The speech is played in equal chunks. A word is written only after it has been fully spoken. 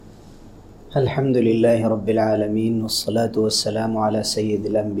الحمد لله رب العالمين والصلاة والسلام على سيد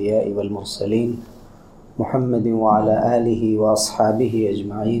الأنبياء والمرسلين محمد وعلى آله وأصحابه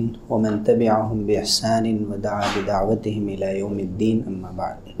أجمعين ومن تبعهم بإحسان ودعا بدعوتهم إلى يوم الدين أما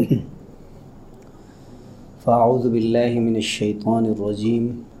بعد فأعوذ بالله من الشيطان الرجيم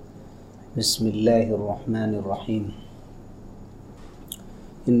بسم الله الرحمن الرحيم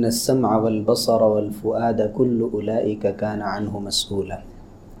إن السمع والبصر والفؤاد كل أولئك كان عنه مسؤولا۔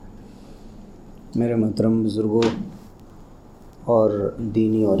 میرے محترم بزرگوں اور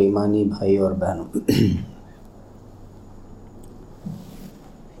دینی اور ایمانی بھائی اور بہنوں،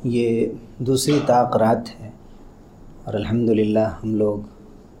 یہ دوسری تقرات ہے اور الحمدللہ ہم لوگ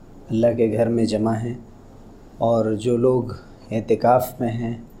اللہ کے گھر میں جمع ہیں، اور جو لوگ اعتکاف میں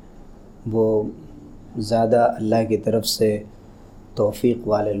ہیں وہ زیادہ اللہ کی طرف سے توفیق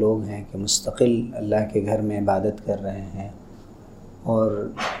والے لوگ ہیں کہ مستقل اللہ کے گھر میں عبادت کر رہے ہیں، اور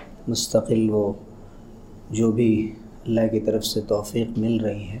مستقل وہ جو بھی اللہ کی طرف سے توفیق مل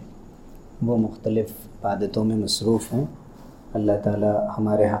رہی ہے وہ مختلف عبادتوں میں مصروف ہیں۔ اللہ تعالی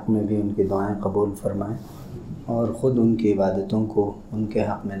ہمارے حق میں بھی ان کی دعائیں قبول فرمائیں اور خود ان کی عبادتوں کو ان کے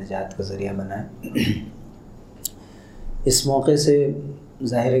حق میں نجات کا ذریعہ بنائیں۔ اس موقع سے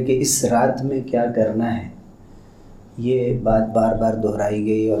ظاہر ہے کہ اس رات میں کیا کرنا ہے یہ بات بار بار دہرائی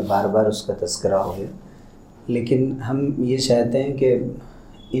گئی اور بار بار اس کا تذکرہ ہو گیا، لیکن ہم یہ چاہتے ہیں کہ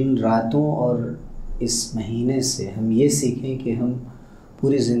ان راتوں اور اس مہینے سے ہم یہ سیکھیں کہ ہم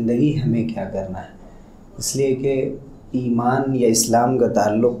پوری زندگی ہمیں کیا کرنا ہے، اس لیے کہ ایمان یا اسلام کا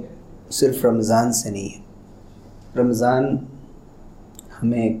تعلق صرف رمضان سے نہیں ہے۔ رمضان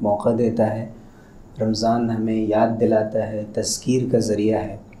ہمیں ایک موقع دیتا ہے، رمضان ہمیں یاد دلاتا ہے، تذکیر کا ذریعہ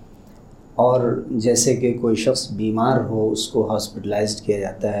ہے، اور جیسے کہ کوئی شخص بیمار ہو اس کو ہاسپٹلائزڈ کیا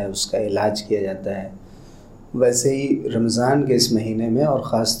جاتا ہے، اس کا علاج کیا جاتا ہے، ویسے ہی رمضان کے اس مہینے میں اور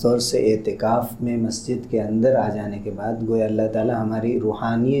خاص طور سے اعتکاف میں مسجد کے اندر آ جانے کے بعد گویا اللہ تعالی ہماری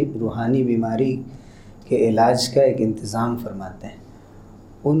روحانی بیماری کے علاج کا ایک انتظام فرماتے ہیں۔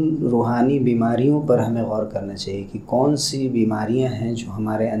 ان روحانی بیماریوں پر ہمیں غور کرنا چاہیے کہ کون سی بیماریاں ہیں جو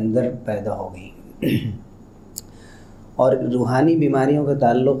ہمارے اندر پیدا ہو گئیں، اور روحانی بیماریوں کا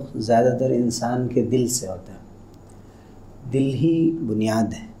تعلق زیادہ تر انسان کے دل سے ہوتا ہے۔ دل ہی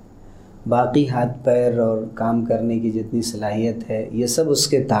بنیاد ہے، باقی ہاتھ پیر اور کام کرنے کی جتنی صلاحیت ہے یہ سب اس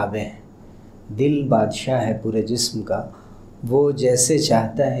کے تابع ہیں۔ دل بادشاہ ہے پورے جسم کا، وہ جیسے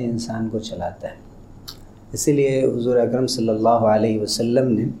چاہتا ہے انسان کو چلاتا ہے۔ اسی لیے حضور اکرم صلی اللہ علیہ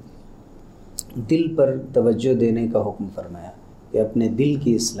وسلم نے دل پر توجہ دینے کا حکم فرمایا کہ اپنے دل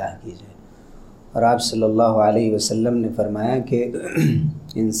کی اصلاح کی جائے، اور آپ صلی اللہ علیہ وسلم نے فرمایا کہ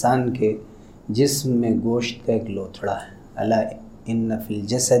انسان کے جسم میں گوشت کا ایک لوتھڑا ہے، الا ان فی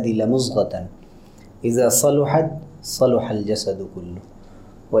الجسد لمضغۃ اذا صلحت صلح الجسد کلہ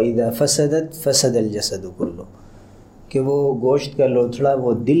واذا فسدت فسد الجسد کلہ، کہ وہ گوشت کا لوتھڑا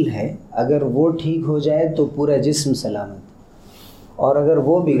وہ دل ہے، اگر وہ ٹھیک ہو جائے تو پورا جسم سلامت، اور اگر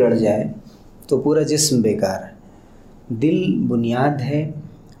وہ بگڑ جائے تو پورا جسم بیکار ہے۔ دل بنیاد ہے،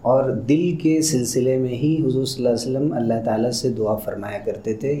 اور دل کے سلسلے میں ہی حضور صلی اللہ علیہ وسلم اللہ تعالیٰ سے دعا فرمایا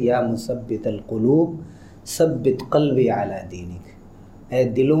کرتے تھے، یا مثبت القلوب ثبت قلبی علی دینک، اے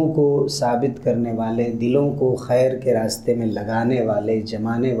دلوں کو ثابت کرنے والے، دلوں کو خیر کے راستے میں لگانے والے،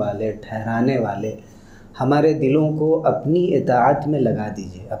 جمانے والے، ٹھہرانے والے، ہمارے دلوں کو اپنی اطاعت میں لگا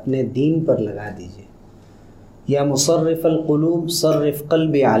دیجئے، اپنے دین پر لگا دیجئے۔ یا مصرف القلوب صرف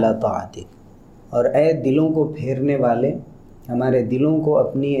قلبی علی طاعتک، اور اے دلوں کو پھیرنے والے، ہمارے دلوں کو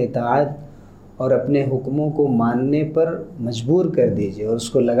اپنی اطاعت اور اپنے حکموں کو ماننے پر مجبور کر دیجئے، اور اس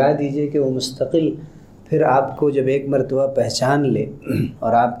کو لگا دیجئے کہ وہ مستقل پھر آپ کو جب ایک مرتبہ پہچان لے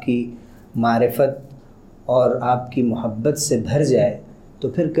اور آپ کی معرفت اور آپ کی محبت سے بھر جائے تو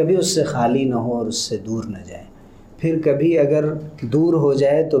پھر کبھی اس سے خالی نہ ہو اور اس سے دور نہ جائے، پھر کبھی اگر دور ہو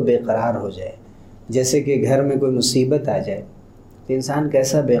جائے تو بے قرار ہو جائے۔ جیسے کہ گھر میں کوئی مصیبت آ جائے تو انسان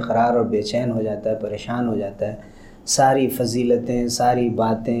کیسا بے قرار اور بے چین ہو جاتا ہے، پریشان ہو جاتا ہے، ساری فضیلتیں، ساری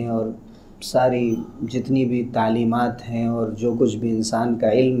باتیں اور ساری جتنی بھی تعلیمات ہیں اور جو کچھ بھی انسان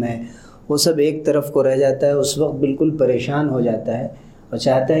کا علم ہے وہ سب ایک طرف کو رہ جاتا ہے۔ اس وقت بالکل پریشان ہو جاتا ہے اور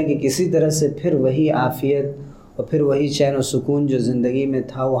چاہتا ہے کہ کسی طرح سے پھر وہی عافیت اور پھر وہی چین و سکون جو زندگی میں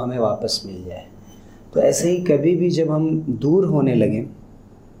تھا وہ ہمیں واپس مل جائے۔ تو ایسے ہی کبھی بھی جب ہم دور ہونے لگیں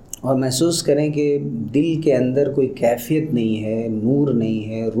اور محسوس کریں کہ دل کے اندر کوئی کیفیت نہیں ہے، نور نہیں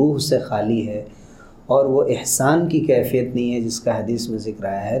ہے، روح سے خالی ہے، اور وہ احسان کی کیفیت نہیں ہے جس کا حدیث میں ذکر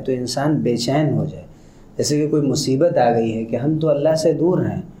آیا ہے، تو انسان بے چین ہو جائے۔ جیسے کہ کوئی مصیبت آ گئی ہے کہ ہم تو اللہ سے دور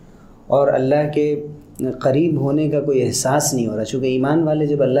ہیں اور اللہ کے قریب ہونے کا کوئی احساس نہیں ہو رہا، چونکہ ایمان والے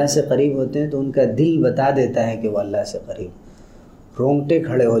جب اللہ سے قریب ہوتے ہیں تو ان کا دل بتا دیتا ہے کہ وہ اللہ سے قریب، رونگٹے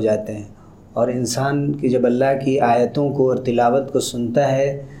کھڑے ہو جاتے ہیں اور انسان کی جب اللہ کی آیتوں کو اور تلاوت کو سنتا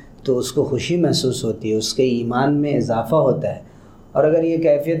ہے تو اس کو خوشی محسوس ہوتی ہے، اس کے ایمان میں اضافہ ہوتا ہے۔ اور اگر یہ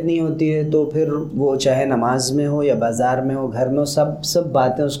کیفیت نہیں ہوتی ہے تو پھر وہ چاہے نماز میں ہو یا بازار میں ہو، گھر میں ہو، سب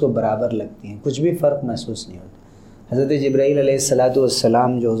باتیں اس کو برابر لگتی ہیں، کچھ بھی فرق محسوس نہیں ہوتا۔ حضرت جبرائیل علیہ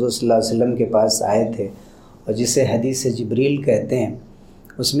السلام جو حضور صلی اللہ علیہ وسلم کے پاس آئے تھے اور جسے حدیث جبریل کہتے ہیں،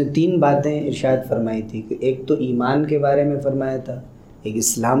 اس میں 3 باتیں ارشاد فرمائی تھی کہ ایک تو ایمان کے بارے میں فرمایا تھا، ایک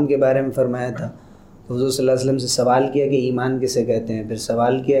اسلام کے بارے میں فرمایا تھا۔ حضور صلی اللہ علیہ وسلم سے سوال کیا کہ ایمان کسے کہتے ہیں، پھر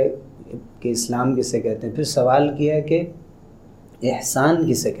سوال کیا کہ اسلام کسے کہتے ہیں، پھر سوال کیا کہ احسان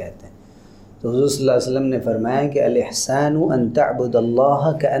کسے کہتے ہیں۔ تو حضور صلی اللہ علیہ وسلم نے فرمایا کہ الاحسان ان تعبد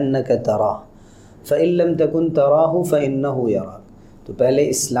اللہ کأنک تراہ فإن لم تکن تراہ فإنہ یراک۔ تو پہلے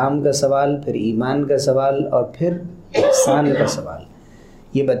اسلام کا سوال، پھر ایمان کا سوال اور پھر احسان کا سوال۔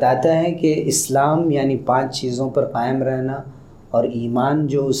 یہ بتاتا ہے کہ اسلام یعنی 5 چیزوں پر قائم رہنا، اور ایمان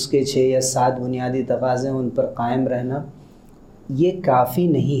جو اس کے 6 یا 7 بنیادی تقاضے ہیں ان پر قائم رہنا، یہ کافی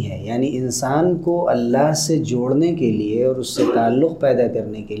نہیں ہے۔ یعنی انسان کو اللہ سے جوڑنے کے لیے اور اس سے تعلق پیدا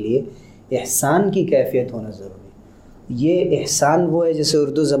کرنے کے لیے احسان کی کیفیت ہونا ضروری ہے۔ یہ احسان وہ ہے جیسے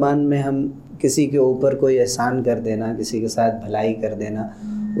اردو زبان میں ہم کسی کے اوپر کوئی احسان کر دینا، کسی کے ساتھ بھلائی کر دینا،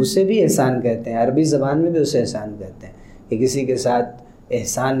 اسے بھی احسان کہتے ہیں۔ عربی زبان میں بھی اسے احسان کہتے ہیں کہ کسی کے ساتھ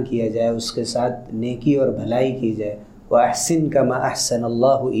احسان کیا جائے، اس کے ساتھ نیکی اور بھلائی کی جائے۔ وَأَحْسِن كَمَا أَحْسَنَ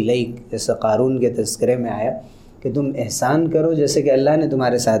اللَّهُ إِلَيْكَ، جیسے قارون کے تذکرے میں آیا کہ تم احسان کرو جیسے کہ اللہ نے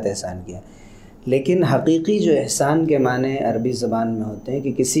تمہارے ساتھ احسان کیا۔ لیکن حقیقی جو احسان کے معنی عربی زبان میں ہوتے ہیں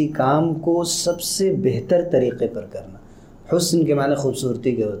کہ کسی کام کو سب سے بہتر طریقے پر کرنا۔ حسن کے معنی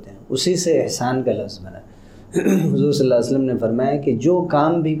خوبصورتی کے ہوتے ہیں، اسی سے احسان کا لفظ بنا۔ حضور صلی اللہ علیہ وسلم نے فرمایا کہ جو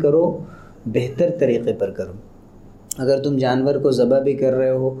کام بھی کرو بہتر طریقے پر کرو۔ اگر تم جانور کو ذبح بھی کر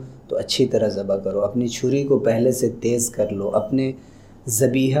رہے ہو تو اچھی طرح ذبح کرو، اپنی چھری کو پہلے سے تیز کر لو، اپنے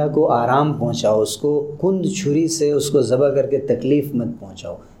ذبیحہ کو آرام پہنچاؤ، اس کو کند چھری سے اس کو ذبح کر کے تکلیف مت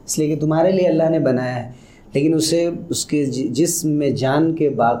پہنچاؤ، اس لیے کہ تمہارے لیے اللہ نے بنایا ہے، لیکن اسے اس کے جسم میں جان کے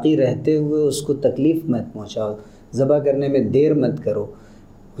باقی رہتے ہوئے اس کو تکلیف مت پہنچاؤ، ذبح کرنے میں دیر مت کرو۔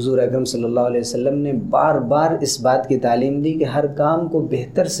 حضور اکرم صلی اللہ علیہ وسلم نے بار بار اس بات کی تعلیم دی کہ ہر کام کو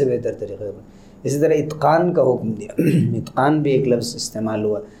بہتر سے بہتر طریقے پر۔ اسی طرح اتقان کا حکم دیا۔ اتقان بھی ایک لفظ استعمال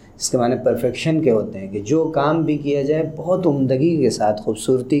ہوا، اس کے معنی پرفیکشن کے ہوتے ہیں کہ جو کام بھی کیا جائے بہت عمدگی کے ساتھ،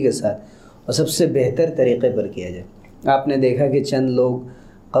 خوبصورتی کے ساتھ اور سب سے بہتر طریقے پر کیا جائے۔ آپ نے دیکھا کہ چند لوگ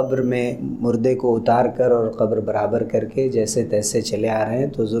قبر میں مردے کو اتار کر اور قبر برابر کر کے جیسے تیسے چلے آ رہے ہیں،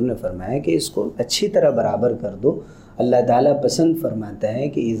 تو حضور نے فرمایا کہ اس کو اچھی طرح برابر کر دو۔ اللہ تعالیٰ پسند فرماتا ہے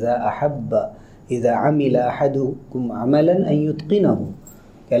کہ اذا عمل احدکم عملا ان یتقنہ،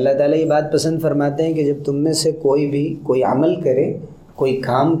 کہ اللہ تعالیٰ یہ بات پسند فرماتے ہیں کہ جب تم میں سے کوئی بھی کوئی عمل کرے، کوئی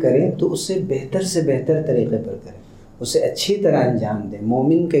کام کرے تو اسے بہتر سے بہتر طریقے پر کرے، اسے اچھی طرح انجام دے۔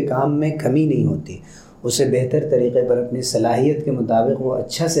 مومن کے کام میں کمی نہیں ہوتی، اسے بہتر طریقے پر اپنی صلاحیت کے مطابق وہ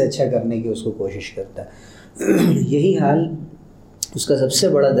اچھا سے اچھا کرنے کی اس کو کوشش کرتا ہے۔ یہی حال اس کا سب سے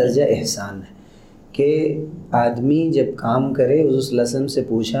بڑا درجہ احسان ہے کہ آدمی جب کام کرے۔ حضور صلی اللہ علیہ وسلم سے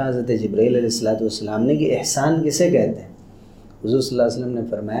پوچھا حضرت جبرائیل علیہ السلام نے کہ احسان کسے کہتے ہیں؟ حضور صلی اللہ علیہ وسلم نے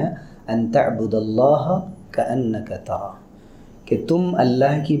فرمایا ان تعبد اللہ کأنک تراہ، کہ تم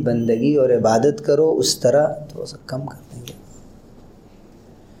اللہ کی بندگی اور عبادت کرو اس طرح، تھوڑا سا کم کر دیں گے،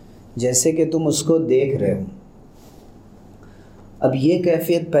 جیسے کہ تم اس کو دیکھ رہے ہو۔ اب یہ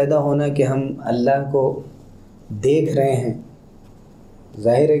کیفیت پیدا ہونا کہ ہم اللہ کو دیکھ رہے ہیں،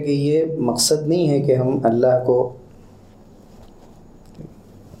 ظاہر ہے کہ یہ مقصد نہیں ہے کہ ہم اللہ کو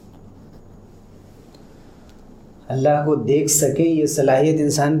دیکھ سکیں، یہ صلاحیت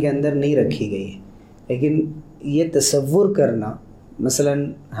انسان کے اندر نہیں رکھی گئی ہے۔ لیکن یہ تصور کرنا، مثلا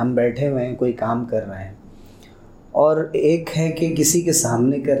ہم بیٹھے ہوئے ہیں، کوئی کام کر رہے ہیں، اور ایک ہے کہ کسی کے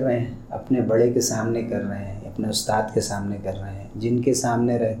سامنے کر رہے ہیں، اپنے بڑے کے سامنے کر رہے ہیں، اپنے استاد کے سامنے کر رہے ہیں، جن کے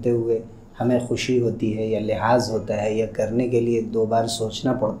سامنے رہتے ہوئے ہمیں خوشی ہوتی ہے یا لحاظ ہوتا ہے یا کرنے کے لیے 2 بار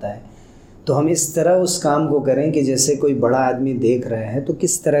سوچنا پڑتا ہے، تو ہم اس طرح اس کام کو کریں کہ جیسے کوئی بڑا آدمی دیکھ رہا ہے تو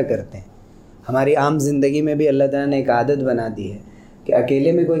کس طرح کرتے ہیں۔ ہماری عام زندگی میں بھی اللہ تعالیٰ نے ایک عادت بنا دی ہے کہ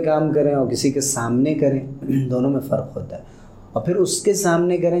اکیلے میں کوئی کام کریں اور کسی کے سامنے کریں، دونوں میں فرق ہوتا ہے۔ اور پھر اس کے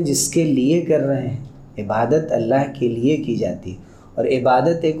سامنے کریں جس کے لیے کر رہے ہیں۔ عبادت اللہ کے لیے کی جاتی ہے، اور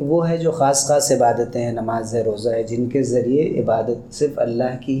عبادت ایک وہ ہے جو خاص عبادتیں ہیں، نماز ہے، روزہ ہے، جن کے ذریعے عبادت صرف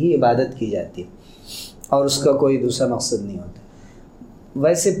اللہ کی ہی عبادت کی جاتی ہے اور اس کا کوئی دوسرا مقصد نہیں ہوتا۔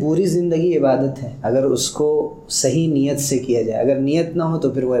 ویسے پوری زندگی عبادت ہے اگر اس کو صحیح نیت سے کیا جائے، اگر نیت نہ ہو تو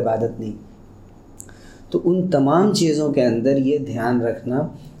پھر وہ عبادت نہیں۔ تو ان تمام چیزوں کے اندر یہ دھیان رکھنا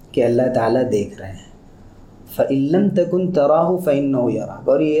کہ اللہ تعالیٰ دیکھ رہے ہیں۔ فَإِن لَّمْ تَكُن تَرَاهُ فَإِنَّهُ يَرَاكَ،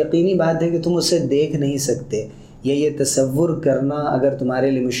 اور یہ یقینی بات ہے کہ تم اسے دیکھ نہیں سکتے، یہ تصور کرنا اگر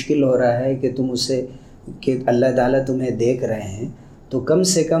تمہارے لیے مشکل ہو رہا ہے کہ تم اسے کہ اللہ تعالیٰ تمہیں دیکھ رہے ہیں، تو کم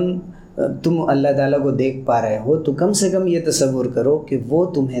سے کم تم اللہ تعالیٰ کو دیکھ پا رہے ہو تو کم سے کم یہ تصور کرو کہ وہ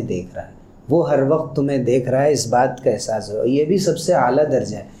تمہیں دیکھ رہا ہے، وہ ہر وقت تمہیں دیکھ رہا ہے، اس بات کا احساس ہو۔ یہ بھی سب سے اعلیٰ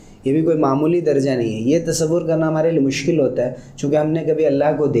درجہ ہے، یہ بھی کوئی معمولی درجہ نہیں ہے۔ یہ تصور کرنا ہمارے لیے مشکل ہوتا ہے چونکہ ہم نے کبھی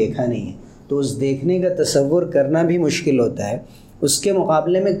اللہ کو دیکھا نہیں ہے، تو اس دیکھنے کا تصور کرنا بھی مشکل ہوتا ہے۔ اس کے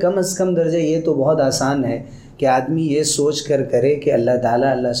مقابلے میں کم از کم درجہ یہ تو بہت آسان ہے کہ آدمی یہ سوچ کر کرے کہ اللہ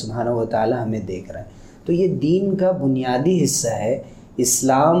تعالیٰ، اللہ سبحانہ و تعالیٰ ہمیں دیکھ رہا ہے۔ تو یہ دین کا بنیادی حصہ ہے۔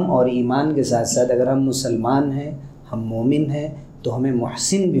 اسلام اور ایمان کے ساتھ ساتھ اگر ہم مسلمان ہیں، ہم مومن ہیں، تو ہمیں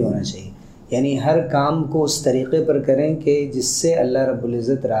محسن بھی ہونا چاہیے، یعنی ہر کام کو اس طریقے پر کریں کہ جس سے اللہ رب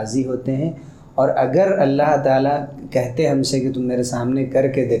العزت راضی ہوتے ہیں، اور اگر اللہ تعالیٰ کہتے ہم سے کہ تم میرے سامنے کر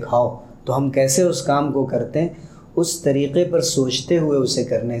کے دکھاؤ تو ہم کیسے اس کام کو کرتے ہیں، اس طریقے پر سوچتے ہوئے اسے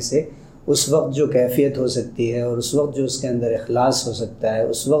کرنے سے اس وقت جو کیفیت ہو سکتی ہے، اور اس وقت جو اس کے اندر اخلاص ہو سکتا ہے،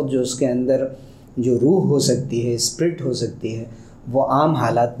 اس وقت جو اس کے اندر جو روح ہو سکتی ہے، اسپرٹ ہو سکتی ہے، وہ عام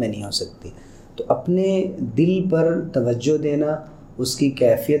حالات میں نہیں ہو سکتی۔ تو اپنے دل پر توجہ دینا، اس کی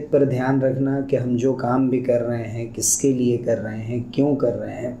کیفیت پر دھیان رکھنا کہ ہم جو کام بھی کر رہے ہیں کس کے لیے کر رہے ہیں، کیوں کر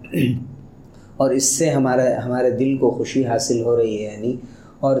رہے ہیں، اور اس سے ہمارے دل کو خوشی حاصل ہو رہی ہے یعنی،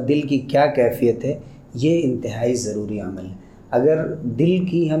 اور دل کی کیا کیفیت ہے، یہ انتہائی ضروری عمل ہے۔ اگر دل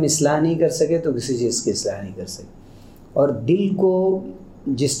کی ہم اصلاح نہیں کر سکے تو کسی چیز کی اصلاح نہیں کر سکے۔ اور دل کو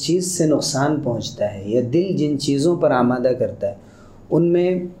جس چیز سے نقصان پہنچتا ہے یا دل جن چیزوں پر آمادہ کرتا ہے، ان میں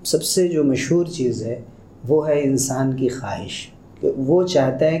سب سے جو مشہور چیز ہے وہ ہے انسان کی خواہش، کہ وہ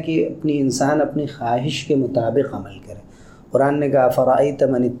چاہتا ہے کہ انسان اپنی خواہش کے مطابق عمل کرے۔ قرآن نے کہا فرأیت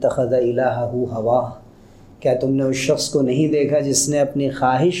من اتخذ الہہ ہواہ، کیا تم نے اس شخص کو نہیں دیکھا جس نے اپنی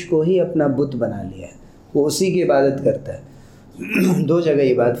خواہش کو ہی اپنا بت بنا لیا ہے، وہ اسی کی عبادت کرتا ہے۔ دو جگہ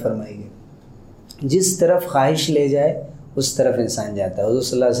یہ بات فرمائی گئی، جس طرف خواہش لے جائے اس طرف انسان جاتا ہے۔ حضور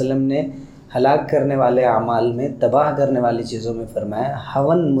صلی اللہ علیہ وسلم نے ہلاک کرنے والے اعمال میں، تباہ کرنے والی چیزوں میں فرمایا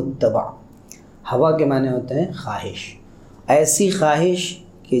ہون متبع۔ ہوا کے معنی ہوتے ہیں خواہش، ایسی خواہش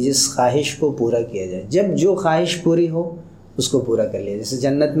کہ جس خواہش کو پورا کیا جائے، جب جو خواہش پوری ہو اس کو پورا کر لیا۔ جیسے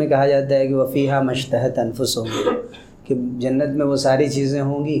جنت میں کہا جاتا ہے کہ وفیہا مشتہت انفسہم، کہ جنت میں وہ ساری چیزیں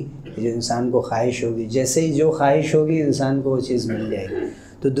ہوں گی جو انسان کو خواہش ہوگی، جیسے ہی جو خواہش ہوگی انسان کو وہ چیز مل جائے گی۔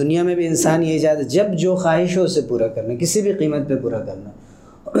 تو دنیا میں بھی انسان یہی چاہتا ہے جب جو خواہش ہو اسے پورا کرنا، کسی بھی قیمت پہ پورا کرنا۔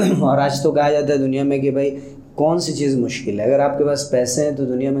 اور آج تو کہا جاتا ہے دنیا میں کہ بھائی کون سی چیز مشکل ہے، اگر آپ کے پاس پیسے ہیں تو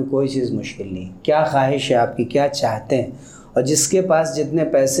دنیا میں کوئی چیز مشکل نہیں، کیا خواہش ہے آپ کی، کیا چاہتے ہیں، اور جس کے پاس جتنے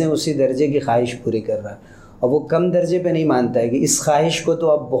پیسے ہیں اسی درجے کی خواہش پوری کر رہا ہے، اور وہ کم درجے پہ نہیں مانتا ہے کہ اس خواہش کو تو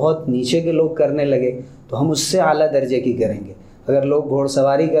اب بہت نیچے کے لوگ کرنے لگے تو ہم اس سے اعلیٰ درجے کی کریں گے۔ اگر لوگ گھوڑ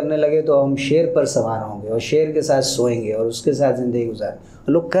سواری کرنے لگے تو ہم شیر پر سوار ہوں گے اور شیر کے ساتھ سوئیں گے اور اس کے ساتھ زندگی گزاریں۔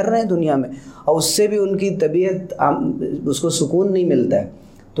 لوگ کر رہے ہیں دنیا میں، اور اس سے بھی ان کی طبیعت، اس کو سکون نہیں ملتا ہے،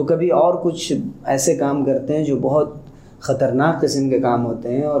 تو کبھی اور کچھ ایسے کام کرتے ہیں جو بہت خطرناک قسم کے کام ہوتے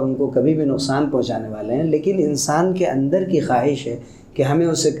ہیں اور ان کو کبھی بھی نقصان پہنچانے والے ہیں، لیکن انسان کے اندر کی خواہش ہے کہ ہمیں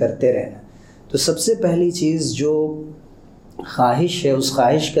اسے کرتے رہنا۔ تو سب سے پہلی چیز جو خواہش ہے، اس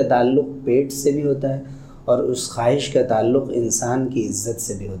خواہش کا تعلق پیٹ سے بھی ہوتا ہے، اور اس خواہش کا تعلق انسان کی عزت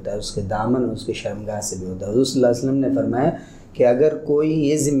سے بھی ہوتا ہے، اس کے دامن اور اس کی شرمگاہ سے بھی ہوتا ہے۔ حضور صلی اللہ علیہ وسلم نے فرمایا کہ اگر کوئی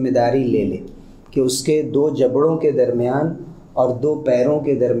یہ ذمہ داری لے لے کہ اس کے 2 جبڑوں کے درمیان اور 2 پیروں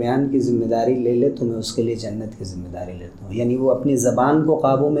کے درمیان کی ذمہ داری لے لے تو میں اس کے لیے جنت کی ذمہ داری لیتا ہوں، یعنی وہ اپنی زبان کو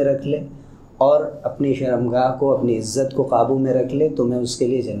قابو میں رکھ لے اور اپنی شرمگاہ کو، اپنی عزت کو قابو میں رکھ لے تو میں اس کے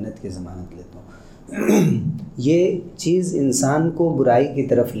لیے جنت کی ضمانت لیتا ہوں۔ یہ چیز انسان کو برائی کی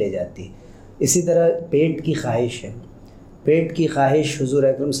طرف لے جاتی ہے۔ اسی طرح پیٹ کی خواہش ہے، پیٹ کی خواہش حضور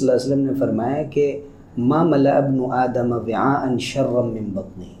اکرم صلی اللہ علیہ وسلم نے فرمایا کہ ما ملأ ابن آدم وعاء شرا من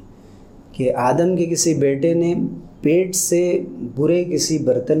بطنہ، کہ آدم کے کسی بیٹے نے پیٹ سے برے کسی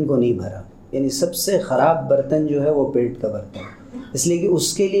برتن کو نہیں بھرا، یعنی سب سے خراب برتن جو ہے وہ پیٹ کا برتن ہے، اس لیے کہ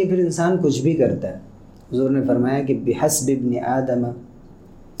اس کے لیے پھر انسان کچھ بھی کرتا ہے۔ حضور نے فرمایا کہ بحسب ابن آدم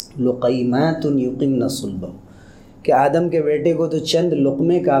لقیمات یقمن صلبہ، کہ آدم کے بیٹے کو تو چند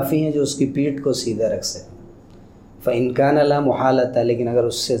لقمے کافی ہیں جو اس کی پیٹھ کو سیدھا رکھ سکیں۔ فإن كان لا محالة، لیکن اگر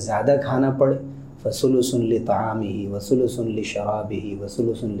اس سے زیادہ کھانا پڑے فثلث لطعامہ وثلث لشرابہ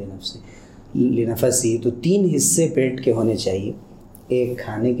وثلث لنفسہ، تو 3 حصے پیٹ کے ہونے چاہیے، ایک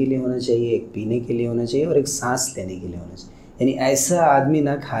کھانے کے لیے ہونا چاہیے، ایک پینے کے لیے ہونا چاہیے، اور ایک سانس لینے کے لیے ہونا چاہیے۔ یعنی ایسا آدمی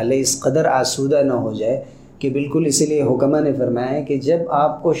نہ کھا لے، اس قدر آسودہ نہ ہو جائے کہ بالکل، اسی لیے حکمہ نے فرمایا ہے کہ جب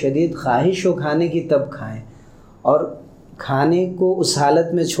آپ کو شدید خواہش ہو کھانے کی تب کھائیں، اور کھانے کو اس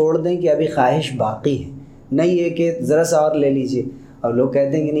حالت میں چھوڑ دیں کہ ابھی خواہش باقی ہے، نہیں یہ کہ ذرا سا اور لے لیجئے، اور لوگ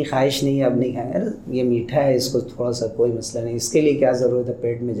کہتے ہیں کہ نہیں خواہش نہیں ہے اب نہیں کھائیں، یہ میٹھا ہے اس کو تھوڑا سا کوئی مسئلہ نہیں، اس کے لیے کیا ضرورت ہے،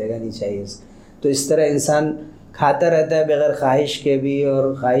 پیٹ میں جگہ نہیں چاہیے اس، تو اس طرح انسان کھاتا رہتا ہے بغیر خواہش کے بھی،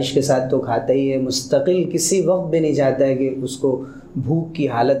 اور خواہش کے ساتھ تو کھاتا ہی ہے، مستقل کسی وقت بھی نہیں چاہتا ہے کہ اس کو بھوک کی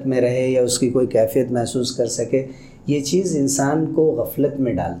حالت میں رہے یا اس کی کوئی کیفیت محسوس کر سکے، یہ چیز انسان کو غفلت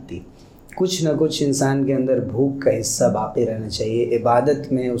میں ڈالتی۔ کچھ نہ کچھ انسان کے اندر بھوک کا حصہ باقی رہنا چاہیے،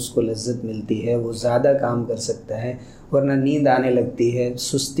 عبادت میں اس کو لذت ملتی ہے، وہ زیادہ کام کر سکتا ہے، ورنہ نیند آنے لگتی ہے،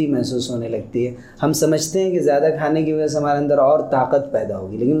 سستی محسوس ہونے لگتی ہے۔ ہم سمجھتے ہیں کہ زیادہ کھانے کی وجہ سے ہمارے اندر اور طاقت پیدا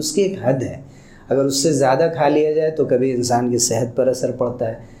ہوگی، لیکن اس کی ایک حد ہے۔ اگر اس سے زیادہ کھا لیا جائے تو کبھی انسان کی صحت پر اثر پڑتا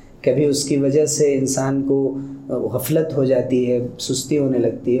ہے، کبھی اس کی وجہ سے انسان کو غفلت ہو جاتی ہے، سستی ہونے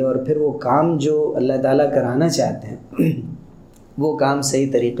لگتی ہے، اور پھر وہ کام جو اللہ تعالیٰ کرانا چاہتے ہیں وہ کام صحیح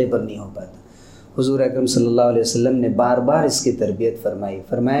طریقے پر نہیں ہو پاتا۔ حضور اکرم صلی اللہ علیہ وسلم نے بار بار اس کی تربیت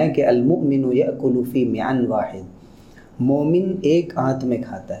فرمایا کہ المؤمن یأکل فی معن واحد، مومن ایک آنت میں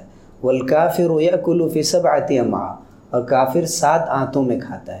کھاتا ہے، والکافر یأکل فی سبعۃ امعاء، اور کافر 7 آنتوں میں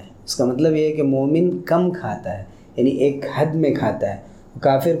کھاتا ہے۔ اس کا مطلب یہ ہے کہ مومن کم کھاتا ہے، یعنی ایک حد میں کھاتا ہے،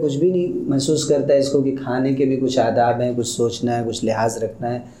 کافر کچھ بھی نہیں محسوس کرتا ہے اس کو کہ کھانے کے بھی کچھ آداب ہیں، کچھ سوچنا ہے، کچھ لحاظ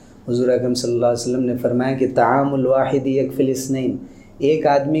رکھنا ہے۔ حضور اکرم صلی اللہ علیہ وسلم نے فرمایا کہ طعام الواحد یکفی الاثنین، ایک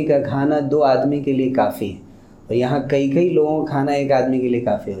آدمی کا کھانا 2 آدمی کے لیے کافی ہے، اور یہاں کئی لوگوں کا کھانا ایک آدمی کے لیے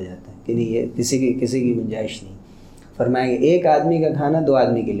کافی ہو جاتا ہے کہ نہیں، یہ کسی کی گنجائش نہیں۔ فرمایا کہ ایک آدمی کا کھانا 2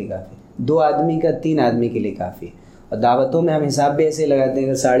 آدمی کے لیے کافی ہے، 2 آدمی کا 3 آدمی کے لیے کافی ہے۔ اور دعوتوں میں ہم حساب بھی ایسے لگاتے ہیں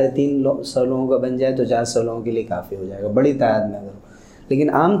کہ 350 لوگوں کا بن جائے تو 400 لوگوں کے لیے کافی ہو جائے گا، بڑی تعداد میں اگر ہو۔ لیکن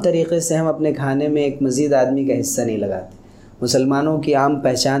عام طریقے سے ہم اپنے کھانے میں ایک مزید آدمی کا حصہ نہیں لگاتے۔ مسلمانوں کی عام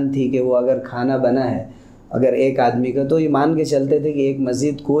پہچان تھی کہ وہ اگر کھانا بنا ہے اگر ایک آدمی کا، تو یہ مان کے چلتے تھے کہ ایک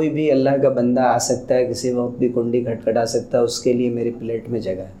مزید کوئی بھی اللہ کا بندہ آ سکتا ہے، کسی وقت بھی کنڈی کھٹکھٹا سکتا ہے، اس کے لیے میری پلیٹ میں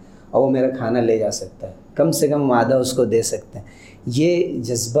جگہ ہے اور وہ میرا کھانا لے جا سکتا ہے، کم سے کم آدھا اس کو دے سکتے ہیں۔ یہ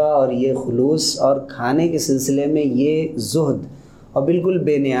جذبہ اور یہ خلوص اور کھانے کے سلسلے میں یہ زہد اور بالکل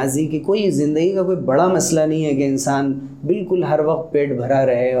بے نیازی کی، کوئی زندگی کا کوئی بڑا مسئلہ نہیں ہے کہ انسان بالکل ہر وقت پیٹ بھرا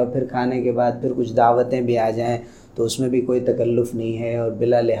رہے اور پھر کھانے کے بعد پھر کچھ دعوتیں بھی آ جائیں تو اس میں بھی کوئی تکلف نہیں ہے، اور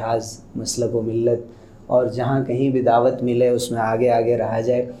بلا لحاظ مسلک و ملت، اور جہاں کہیں بھی دعوت ملے اس میں آگے رہا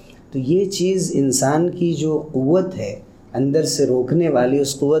جائے۔ تو یہ چیز انسان کی جو قوت ہے اندر سے روکنے والی،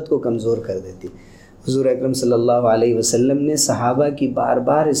 اس قوت کو کمزور کر دیتی۔ حضور اکرم صلی اللہ علیہ وسلم نے صحابہ کی بار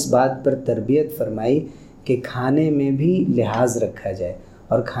بار اس بات پر تربیت فرمائی کہ کھانے میں بھی لحاظ رکھا جائے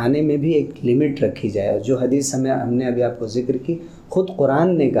اور کھانے میں بھی ایک لمٹ رکھی جائے۔ اور جو حدیث ہم نے ابھی آپ کو ذکر کی، خود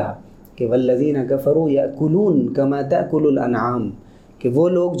قرآن نے کہا کہ والذین کفروا یأکلون کما تأکل الانعام، کہ وہ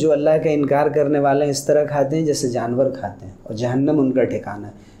لوگ جو اللہ کا انکار کرنے والے ہیں اس طرح کھاتے ہیں جیسے جانور کھاتے ہیں، اور جہنم ان کا ٹھکانہ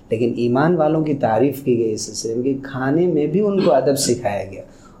ہے۔ لیکن ایمان والوں کی تعریف کی گئی اس سلسلے میں کہ کھانے میں بھی ان کو ادب سکھایا گیا،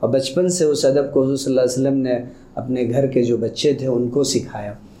 اور بچپن سے اس ادب کو حضور صلی اللہ علیہ وسلم نے اپنے گھر کے جو بچے تھے ان کو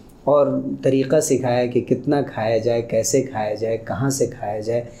سکھایا، اور طریقہ سکھایا کہ کتنا کھایا جائے، کیسے کھایا جائے، کہاں سے کھایا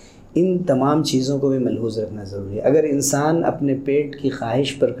جائے۔ ان تمام چیزوں کو بھی ملحوظ رکھنا ضروری ہے۔ اگر انسان اپنے پیٹ کی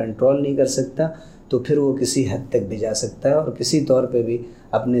خواہش پر کنٹرول نہیں کر سکتا تو پھر وہ کسی حد تک بھی جا سکتا ہے، اور کسی طور پہ بھی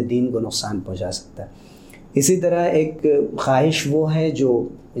اپنے دین کو نقصان پہنچا سکتا ہے۔ اسی طرح ایک خواہش وہ ہے جو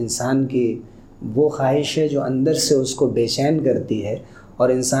انسان کی، وہ خواہش ہے جو اندر سے اس کو بے چین کرتی ہے، اور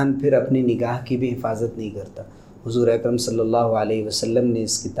انسان پھر اپنی نگاہ کی بھی حفاظت نہیں کرتا۔ حضور اکرم صلی اللہ علیہ وسلم نے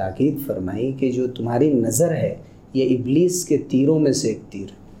اس کی تاکید فرمائی کہ جو تمہاری نظر ہے یہ ابلیس کے تیروں میں سے ایک تیر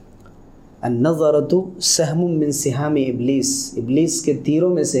ہے۔ النظرۃ سہم من سہام ابلیس، ابلیس کے تیروں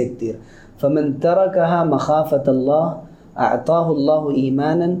میں سے ایک تیر۔ فمن ترکها مخافۃ اللہ اعطاہ اللہ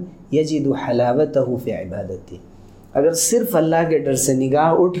ایمانا یجد حلاوتہ فی عبادتہ، اگر صرف اللہ کے ڈر سے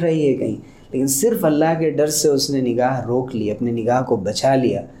نگاہ اٹھ رہی ہے کہیں، لیکن صرف اللہ کے ڈر سے اس نے نگاہ روک لی، اپنی نگاہ کو بچا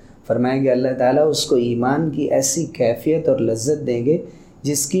لیا، فرمایا کہ اللہ تعالیٰ اس کو ایمان کی ایسی کیفیت اور لذت دیں گے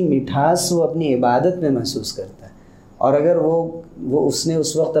جس کی مٹھاس وہ اپنی عبادت میں محسوس کرتا ہے۔ اور اگر وہ اس نے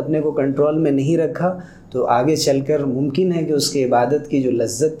اس وقت اپنے کو کنٹرول میں نہیں رکھا تو آگے چل کر ممکن ہے کہ اس کی عبادت کی جو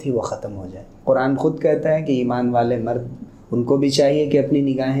لذت تھی وہ ختم ہو جائے۔ قرآن خود کہتا ہے کہ ایمان والے مرد، ان کو بھی چاہیے کہ اپنی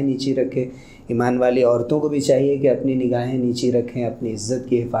نگاہیں نیچی رکھیں، ایمان والی عورتوں کو بھی چاہیے کہ اپنی نگاہیں نیچی رکھیں، اپنی عزت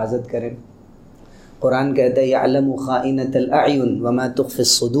کی حفاظت کریں۔ قرآن کہتا ہے یعلم خائنۃ الاعین وما تخفی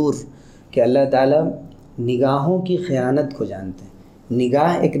الصدور، کہ اللہ تعالیٰ نگاہوں کی خیانت کو جانتے ہیں۔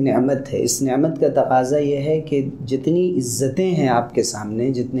 نگاہ ایک نعمت ہے، اس نعمت کا تقاضا یہ ہے کہ جتنی عزتیں ہیں آپ کے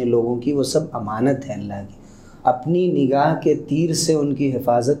سامنے، جتنے لوگوں کی، وہ سب امانت ہے اللہ کی۔ اپنی نگاہ کے تیر سے ان کی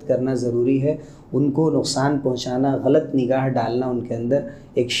حفاظت کرنا ضروری ہے، ان کو نقصان پہنچانا، غلط نگاہ ڈالنا ان کے اندر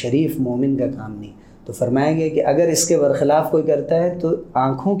ایک شریف مومن کا کام نہیں۔ تو فرمایا گیا کہ اگر اس کے برخلاف کوئی کرتا ہے تو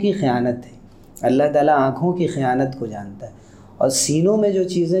آنکھوں کی خیانت ہے۔ اللہ تعالیٰ آنکھوں کی خیانت کو جانتا ہے، اور سینوں میں جو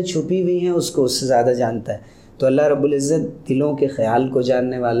چیزیں چھپی ہوئی ہیں اس کو اس سے زیادہ جانتا ہے۔ تو اللہ رب العزت دلوں کے خیال کو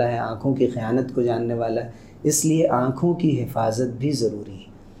جاننے والا ہے، آنکھوں کی خیانت کو جاننے والا ہے، اس لیے آنکھوں کی حفاظت بھی ضروری ہے۔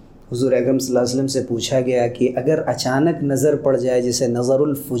 حضور اکرم صلی اللہ علیہ وسلم سے پوچھا گیا کہ اگر اچانک نظر پڑ جائے، جسے نظر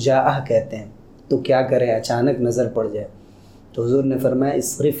الفجاءہ کہتے ہیں، تو کیا کریں؟ اچانک نظر پڑ جائے تو حضور نے فرمایا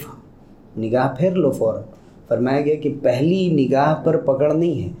اصرف، نگاہ پھیر لو فوراً۔ فرمایا گیا کہ پہلی نگاہ پر پکڑ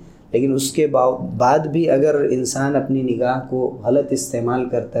نہیں ہے، لیکن اس کے بعد بھی اگر انسان اپنی نگاہ کو غلط استعمال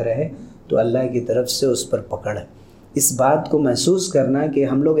کرتا رہے تو اللہ کی طرف سے اس پر پکڑ ہے۔ اس بات کو محسوس کرنا کہ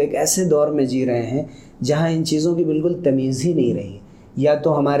ہم لوگ ایک ایسے دور میں جی رہے ہیں جہاں ان چیزوں کی بالکل تمیز ہی نہیں رہی، یا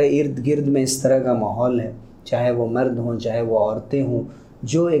تو ہمارے ارد گرد میں اس طرح کا ماحول ہے، چاہے وہ مرد ہوں چاہے وہ عورتیں ہوں،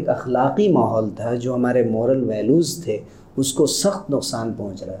 جو ایک اخلاقی ماحول تھا، جو ہمارے مورل ویلیوز تھے، اس کو سخت نقصان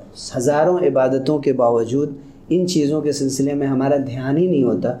پہنچ رہا ہے۔ ہزاروں عبادتوں کے باوجود ان چیزوں کے سلسلے میں ہمارا دھیان ہی نہیں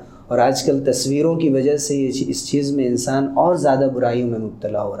ہوتا، اور آج کل تصویروں کی وجہ سے اس چیز میں انسان اور زیادہ برائیوں میں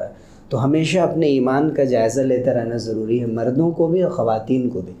مبتلا ہو رہا ہے۔ تو ہمیشہ اپنے ایمان کا جائزہ لیتا رہنا ضروری ہے، مردوں کو بھی اور خواتین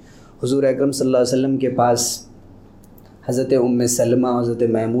کو بھی۔ حضور اکرم صلی اللہ علیہ وسلم کے پاس حضرت ام سلمہ، حضرت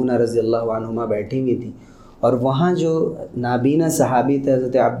میمونہ رضی اللہ عنہما بیٹھی ہوئی تھیں، اور وہاں جو نابینا صحابی تھے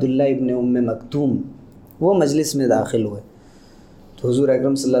حضرت عبداللہ ابن ام مکتوم، وہ مجلس میں داخل ہوئے تو حضور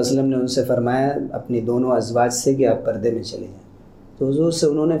اکرم صلی اللہ علیہ وسلم نے ان سے فرمایا اپنی دونوں ازواج سے کہ آپ پردے میں چلے جائیں۔ تو حضور سے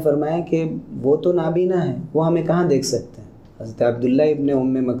انہوں نے فرمایا کہ وہ تو نابینا ہے، وہ ہمیں کہاں دیکھ سکتے ہیں؟ حضرت عبداللہ ابن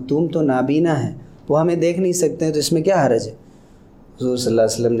ام مکتوم تو نابینا ہے، وہ ہمیں دیکھ نہیں سکتے ہیں، تو اس میں کیا حرج ہے؟ حضور صلی اللہ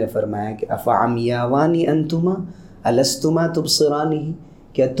علیہ وسلم نے فرمایا کہ افعمیاوان انتما الستما تبصرانہ،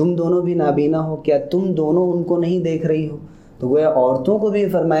 کیا تم دونوں بھی نابینا ہو؟ کیا تم دونوں ان کو نہیں دیکھ رہی ہو؟ تو گویا عورتوں کو بھی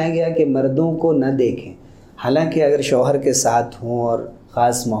فرمایا گیا کہ مردوں کو نہ دیکھیں، حالانکہ اگر شوہر کے ساتھ ہوں اور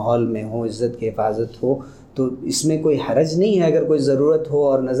خاص ماحول میں ہوں، عزت کی حفاظت ہو، تو اس میں کوئی حرج نہیں ہے۔ اگر کوئی ضرورت ہو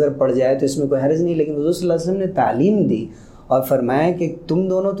اور نظر پڑ جائے تو اس میں کوئی حرج نہیں، لیکن حضور صلی اللہ علیہ وسلم نے تعلیم دی اور فرمایا کہ تم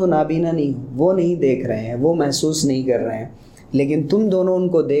دونوں تو نابینا نہیں ہو، وہ نہیں دیکھ رہے ہیں، وہ محسوس نہیں کر رہے ہیں، لیکن تم دونوں ان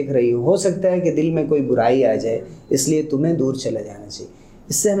کو دیکھ رہی ہو سکتا ہے کہ دل میں کوئی برائی آ جائے، اس لیے تمہیں دور چلے جانا چاہیے۔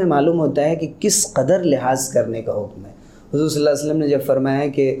 اس سے ہمیں معلوم ہوتا ہے کہ کس قدر لحاظ کرنے کا حکم ہے۔ حضور صلی اللہ علیہ وسلم نے جب فرمایا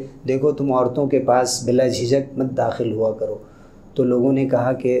کہ دیکھو تم عورتوں کے پاس بلا جھجک مت داخل ہوا کرو، تو لوگوں نے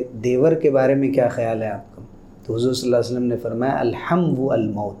کہا کہ دیور کے بارے میں کیا خیال ہے آپ کا؟ تو حضور صلی اللہ علیہ وسلم نے فرمایا الحم و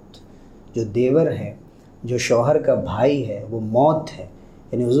الموت، جو دیور ہے، جو شوہر کا بھائی ہے، وہ موت ہے۔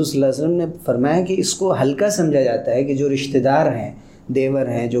 یعنی حضور صلی اللہ علیہ وسلم نے فرمایا کہ اس کو ہلکا سمجھا جاتا ہے کہ جو رشتہ دار ہیں، دیور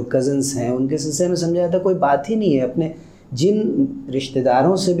ہیں، جو کزنس ہیں، ان کے سلسلے میں سمجھا جاتا ہے کوئی بات ہی نہیں ہے۔ اپنے جن رشتہ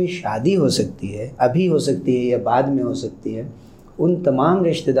داروں سے بھی شادی ہو سکتی ہے، ابھی ہو سکتی ہے یا بعد میں ہو سکتی ہے، ان تمام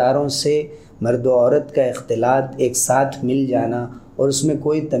رشتہ داروں سے مرد و عورت کا اختلاط، ایک ساتھ مل جانا اور اس میں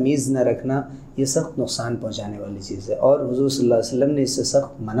کوئی تمیز نہ رکھنا، یہ سخت نقصان پہنچانے والی چیز ہے، اور حضور صلی اللہ علیہ وسلم نے اس سے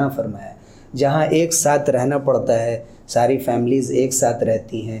سخت منع فرمایا ہے۔ جہاں ایک ساتھ رہنا پڑتا ہے، ساری فیملیز ایک ساتھ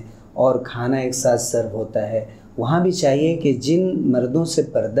رہتی ہیں اور کھانا ایک ساتھ سرو ہوتا ہے، وہاں بھی چاہیے کہ جن مردوں سے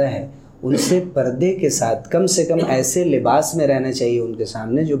پردہ ہے ان سے پردے کے ساتھ کم سے کم ایسے لباس میں رہنا چاہیے ان کے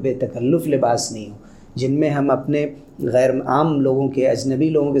سامنے جو بے تکلف لباس نہیں ہو، جن میں ہم اپنے غیر عام لوگوں کے، اجنبی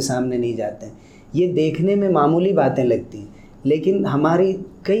لوگوں کے سامنے نہیں جاتے ہیں۔ یہ دیکھنے میں معمولی باتیں لگتی ہیں، لیکن ہماری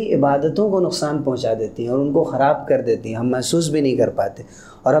کئی عبادتوں کو نقصان پہنچا دیتی ہیں اور ان کو خراب کر دیتی ہیں، ہم محسوس بھی نہیں کر پاتے،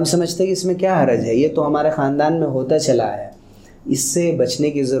 اور ہم سمجھتے ہیں کہ اس میں کیا حرج ہے، یہ تو ہمارے خاندان میں ہوتا چلا آیا ہے۔ اس سے بچنے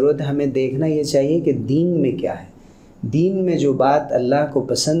کی ضرورت ہے۔ ہمیں دیکھنا یہ چاہیے کہ دین میں کیا ہے، دین میں جو بات اللہ کو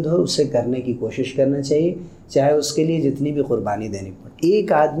پسند ہو اسے کرنے کی کوشش کرنا چاہیے، چاہے اس کے لیے جتنی بھی قربانی دینی پڑے۔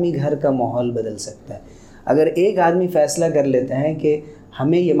 ایک آدمی گھر کا ماحول بدل سکتا ہے۔ اگر ایک آدمی فیصلہ کر لیتا ہے کہ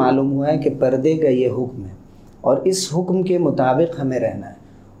ہمیں یہ معلوم ہوا ہے کہ پردے کا یہ حکم ہے اور اس حکم کے مطابق ہمیں رہنا ہے،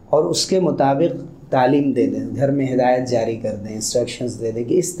 اور اس کے مطابق تعلیم دے دیں، گھر میں ہدایت جاری کر دیں، انسٹرکشنز دے دیں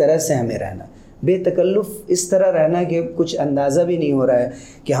کہ اس طرح سے ہمیں رہنا ہے، بے تکلف اس طرح رہنا کہ کچھ اندازہ بھی نہیں ہو رہا ہے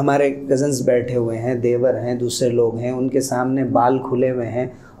کہ ہمارے کزنز بیٹھے ہوئے ہیں، دیور ہیں، دوسرے لوگ ہیں، ان کے سامنے بال کھلے ہوئے ہیں،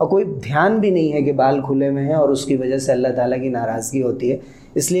 اور کوئی دھیان بھی نہیں ہے کہ بال کھلے ہوئے ہیں اور اس کی وجہ سے اللہ تعالیٰ کی ناراضگی ہوتی ہے،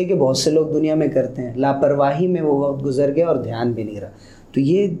 اس لیے کہ بہت سے لوگ دنیا میں کرتے ہیں، لاپرواہی میں وہ وقت گزر گیا اور دھیان بھی نہیں رہا۔ تو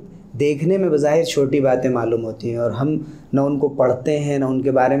یہ دیکھنے میں بظاہر چھوٹی باتیں معلوم ہوتی ہیں، اور ہم نہ ان کو پڑھتے ہیں نہ ان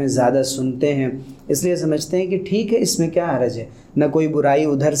کے بارے میں زیادہ سنتے ہیں، اس لیے سمجھتے ہیں کہ ٹھیک ہے، اس میں کیا حرج ہے، نہ کوئی برائی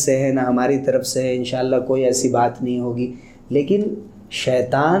ادھر سے ہے نہ ہماری طرف سے ہے، انشاءاللہ کوئی ایسی بات نہیں ہوگی۔ لیکن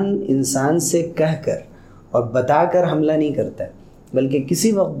شیطان انسان سے کہہ کر اور بتا کر حملہ نہیں کرتا ہے، بلکہ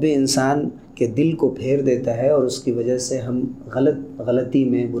کسی وقت بھی انسان کے دل کو پھیر دیتا ہے، اور اس کی وجہ سے ہم غلطی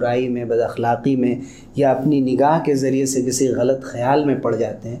میں، برائی میں، بد اخلاقی میں، یا اپنی نگاہ کے ذریعے سے کسی غلط خیال میں پڑ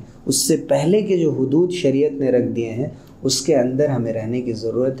جاتے ہیں۔ اس سے پہلے کے جو حدود شریعت نے رکھ دیے ہیں اس کے اندر ہمیں رہنے کی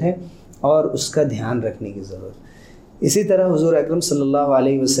ضرورت ہے اور اس کا دھیان رکھنے کی ضرورت ہے۔ اسی طرح حضور اکرم صلی اللہ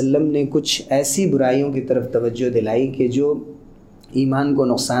علیہ وسلم نے کچھ ایسی برائیوں کی طرف توجہ دلائی کہ جو ایمان کو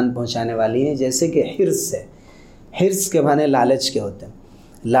نقصان پہنچانے والی ہیں، جیسے کہ حرص ہے۔ حرص کے معنی لالچ کے ہوتے ہیں۔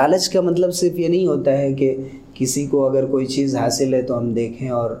 لالچ کا مطلب صرف یہ نہیں ہوتا ہے کہ کسی کو اگر کوئی چیز حاصل ہے تو ہم دیکھیں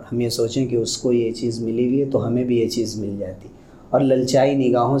اور ہم یہ سوچیں کہ اس کو یہ چیز ملی ہوئی ہے تو ہمیں بھی یہ چیز مل جاتی، اور للچائی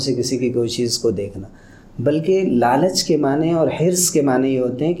نگاہوں سے کسی کی کوئی چیز کو دیکھنا، بلکہ لالچ کے معنی اور حرص کے معنی یہ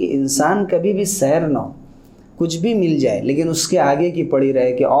ہوتے ہیں کہ انسان کبھی بھی سیر نہ ہو، کچھ بھی مل جائے لیکن اس کے آگے کی پڑی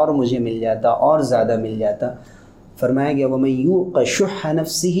رہے کہ اور مجھے مل جاتا، اور زیادہ مل جاتا۔ فرمایا گیا وَمَن يُوقَ شُحَّ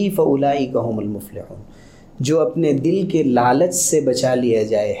نَفْسِهِ فَأُولَٰئِكَ هُمُ الْمُفْلِحُونَ، جو اپنے دل کے لالچ سے بچا لیا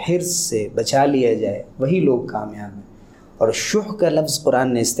جائے، حرص سے بچا لیا جائے، وہی لوگ کامیاب ہیں۔ اور شح کا لفظ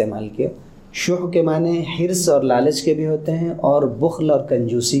قرآن نے استعمال کیا۔ شح کے معنی حرص اور لالچ کے بھی ہوتے ہیں اور بخل اور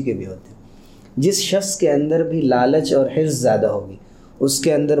کنجوسی کے بھی ہوتے ہیں۔ جس شخص کے اندر بھی لالچ اور حرص زیادہ ہوگی اس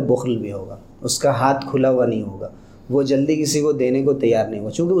کے اندر بخل بھی ہوگا، اس کا ہاتھ کھلا ہوا نہیں ہوگا، وہ جلدی کسی کو دینے کو تیار نہیں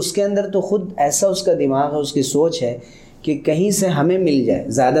ہوگا، چونکہ اس کے اندر تو خود ایسا اس کا دماغ ہے، اس کی سوچ ہے کہ کہیں سے ہمیں مل جائے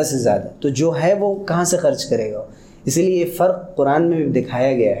زیادہ سے زیادہ، تو جو ہے وہ کہاں سے خرچ کرے گا۔ اسی لیے یہ فرق قرآن میں بھی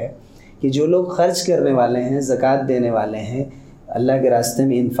دکھایا گیا ہے کہ جو لوگ خرچ کرنے والے ہیں، زکوٰۃ دینے والے ہیں، اللہ کے راستے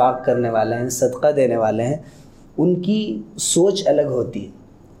میں انفاق کرنے والے ہیں، صدقہ دینے والے ہیں، ان کی سوچ الگ ہوتی ہے۔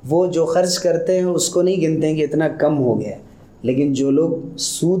 وہ جو خرچ کرتے ہیں اس کو نہیں گنتے ہیں کہ اتنا کم ہو گیا ہے، لیکن جو لوگ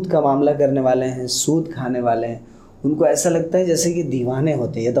سود کا معاملہ کرنے والے ہیں، سود کھانے والے ہیں، ان کو ایسا لگتا ہے جیسے کہ دیوانے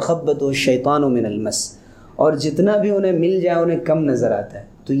ہوتے ہیں، یتخبطہ الشیطان من المس، اور جتنا بھی انہیں مل جائے انہیں کم نظر آتا ہے۔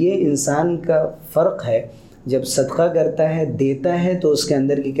 تو یہ انسان کا فرق ہے، جب صدقہ کرتا ہے، دیتا ہے، تو اس کے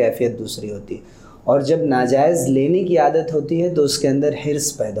اندر کی کیفیت دوسری ہوتی ہے، اور جب ناجائز لینے کی عادت ہوتی ہے تو اس کے اندر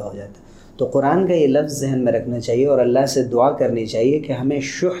حرص پیدا ہو جاتا ہے۔ تو قرآن کا یہ لفظ ذہن میں رکھنا چاہیے اور اللہ سے دعا کرنی چاہیے کہ ہمیں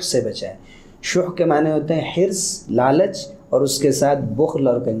شح سے بچائے۔ شح کے معنی ہوتے ہیں حرص، لالچ، اور اس کے ساتھ بخل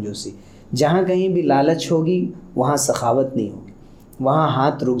اور کنجوسی۔ جہاں کہیں بھی لالچ ہوگی وہاں سخاوت نہیں ہوگی، وہاں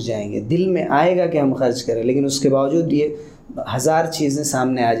ہاتھ رک جائیں گے، دل میں آئے گا کہ ہم خرچ کریں، لیکن اس کے باوجود یہ ہزار چیزیں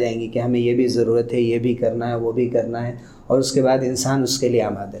سامنے آ جائیں گی کہ ہمیں یہ بھی ضرورت ہے، یہ بھی کرنا ہے، وہ بھی کرنا ہے، اور اس کے بعد انسان اس کے لیے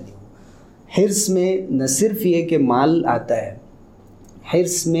آمادہ نہیں ہوگا۔ حرص میں نہ صرف یہ کہ مال آتا ہے،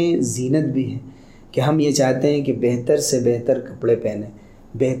 حرص میں زینت بھی ہے کہ ہم یہ چاہتے ہیں کہ بہتر سے بہتر کپڑے پہنیں،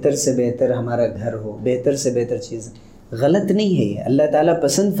 بہتر سے بہتر ہمارا گھر ہو، بہتر سے بہتر چیزیں۔ غلط نہیں ہے یہ، اللہ تعالیٰ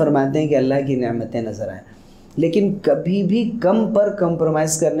پسند فرماتے ہیں کہ اللہ کی نعمتیں نظر آئیں، لیکن کبھی بھی کم پر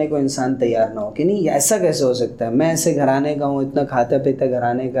کمپرومائز کرنے کو انسان تیار نہ ہو کہ نہیں ایسا کیسے ہو سکتا ہے، میں ایسے گھرانے کا ہوں، اتنا کھاتا پیتا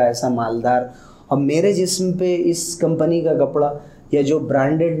گھرانے کا، ایسا مالدار، اور میرے جسم پہ اس کمپنی کا کپڑا یا جو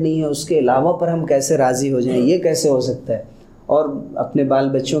برانڈڈ نہیں ہے اس کے علاوہ پر ہم کیسے راضی ہو جائیں، یہ کیسے ہو سکتا ہے، اور اپنے بال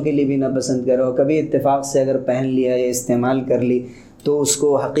بچوں کے لیے بھی نہ پسند کرو، کبھی اتفاق سے اگر پہن لیا یا استعمال کر لی تو اس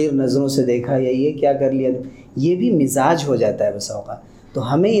کو حقیر نظروں سے دیکھا یا یہ کیا کر لیا، یہ بھی مزاج ہو جاتا ہے بس اوقات۔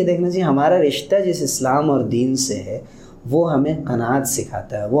 تو ہمیں یہ دیکھنا چاہیے ہمارا رشتہ جس اسلام اور دین سے ہے وہ ہمیں قناعت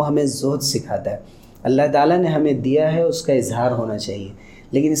سکھاتا ہے، وہ ہمیں زہد سکھاتا ہے۔ اللہ تعالیٰ نے ہمیں دیا ہے، اس کا اظہار ہونا چاہیے،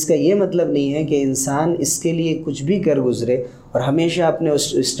 لیکن اس کا یہ مطلب نہیں ہے کہ انسان اس کے لیے کچھ بھی کر گزرے اور ہمیشہ اپنے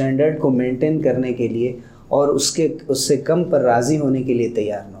اس اسٹینڈرڈ کو مینٹین کرنے کے لیے اور اس سے کم پر راضی ہونے کے لیے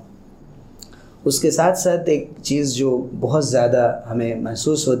تیار نہ ہو۔ اس کے ساتھ ساتھ ایک چیز جو بہت زیادہ ہمیں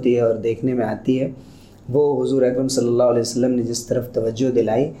محسوس ہوتی ہے اور دیکھنے میں آتی ہے، وہ حضور اکرم صلی اللہ علیہ وسلم نے جس طرف توجہ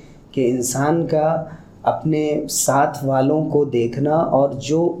دلائی کہ انسان کا اپنے ساتھ والوں کو دیکھنا اور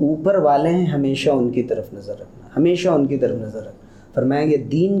جو اوپر والے ہیں ہمیشہ ان کی طرف نظر رکھنا، ہمیشہ ان کی طرف نظر رکھنا۔ فرمایا کہ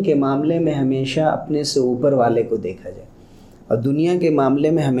دین کے معاملے میں ہمیشہ اپنے سے اوپر والے کو دیکھا جائے اور دنیا کے معاملے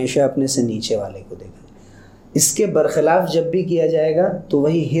میں ہمیشہ اپنے سے نیچے والے کو دیکھا جائے۔ اس کے برخلاف جب بھی کیا جائے گا تو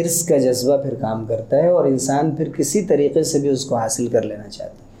وہی حرص کا جذبہ پھر کام کرتا ہے اور انسان پھر کسی طریقے سے بھی اس کو حاصل کر لینا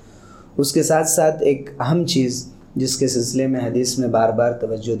چاہتا ہے۔ اس کے ساتھ ساتھ ایک اہم چیز جس کے سلسلے میں حدیث میں بار بار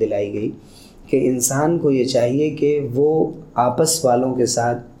توجہ دلائی گئی کہ انسان کو یہ چاہیے کہ وہ آپس والوں کے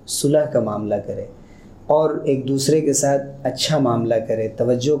ساتھ صلح کا معاملہ کرے اور ایک دوسرے کے ساتھ اچھا معاملہ کرے،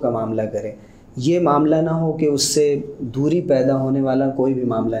 توجہ کا معاملہ کرے۔ یہ معاملہ نہ ہو کہ اس سے دوری پیدا ہونے والا کوئی بھی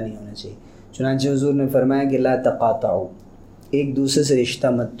معاملہ نہیں ہونا چاہیے۔ چنانچہ حضور نے فرمایا کہ لا تقاطعوا، ایک دوسرے سے رشتہ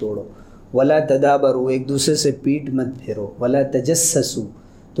مت توڑو، ولا تدابروا، ایک دوسرے سے پیٹھ مت پھیرو، ولا تجسسوا،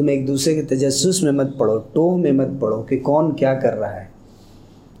 تم ایک دوسرے کے تجسس میں مت پڑو، ٹوہ میں مت پڑو کہ کون کیا کر رہا ہے۔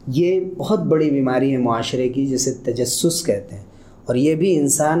 یہ بہت بڑی بیماری ہے معاشرے کی جسے تجسس کہتے ہیں، اور یہ بھی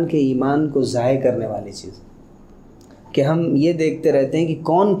انسان کے ایمان کو ضائع کرنے والی چیز کہ ہم یہ دیکھتے رہتے ہیں کہ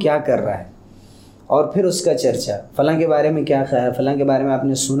کون کیا کر رہا ہے اور پھر اس کا چرچا، فلاں کے بارے میں کیا خیال ہے، فلاں کے بارے میں آپ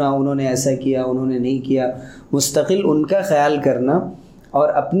نے سنا، انہوں نے ایسا کیا، انہوں نے نہیں کیا، مستقل ان کا خیال کرنا اور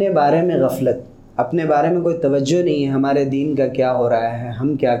اپنے بارے میں غفلت، اپنے بارے میں کوئی توجہ نہیں ہے، ہمارے دین کا کیا ہو رہا ہے،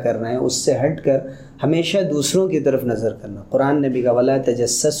 ہم کیا کر رہے ہیں، اس سے ہٹ کر ہمیشہ دوسروں کی طرف نظر کرنا۔ قرآن نے بھی کہا ولا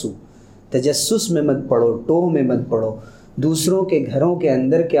تجسسوا، تجسس میں مت پڑو، ٹوہ میں مت پڑو، دوسروں کے گھروں کے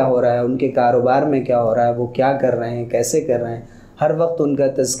اندر کیا ہو رہا ہے، ان کے کاروبار میں کیا ہو رہا ہے، وہ کیا کر رہے ہیں، کیسے کر رہے ہیں، ہر وقت ان کا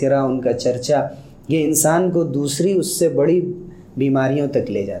تذکرہ، ان کا چرچا، یہ انسان کو دوسری اس سے بڑی بیماریوں تک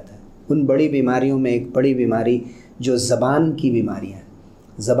لے جاتا ہے، ان بڑی بیماریوں میں ایک بڑی بیماری جو زبان کی بیماری ہے،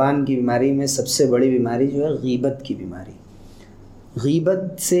 زبان کی بیماری میں سب سے بڑی بیماری جو ہے غیبت کی بیماری۔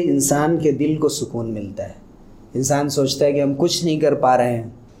 غیبت سے انسان کے دل کو سکون ملتا ہے۔ انسان سوچتا ہے کہ ہم کچھ نہیں کر پا رہے ہیں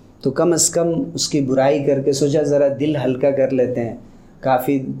تو کم از کم اس کی برائی کر کے سوچا ذرا دل ہلکا کر لیتے ہیں،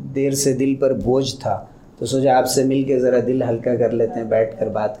 کافی دیر سے دل پر بوجھ تھا تو سوچا آپ سے مل کے ذرا دل ہلکا کر لیتے ہیں، بیٹھ کر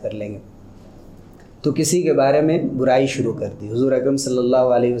بات کر لیں گے، تو کسی کے بارے میں برائی شروع کر دی۔ حضور اکرم صلی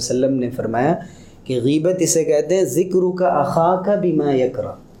اللہ علیہ وسلم نے فرمایا کہ غیبت اسے کہتے ہیں ذکرک اخاک بما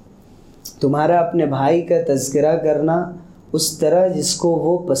یکرہ، تمہارا اپنے بھائی کا تذکرہ کرنا اس طرح جس کو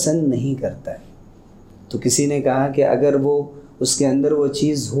وہ پسند نہیں کرتا ہے۔ تو کسی نے کہا کہ اگر وہ اس کے اندر وہ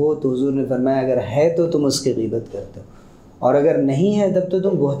چیز ہو تو حضور نے فرمایا اگر ہے تو تم اس کی غیبت کرتے ہو، اور اگر نہیں ہے تب تو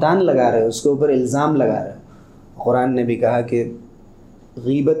تم بہتان لگا رہے ہو، اس کے اوپر الزام لگا رہے ہو۔ قرآن نے بھی کہا کہ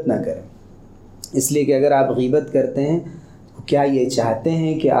غیبت نہ کریں، اس لیے کہ اگر آپ غیبت کرتے ہیں تو کیا یہ چاہتے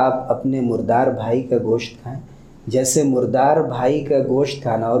ہیں کہ آپ اپنے مردار بھائی کا گوشت کھائیں؟ جیسے مردار بھائی کا گوشت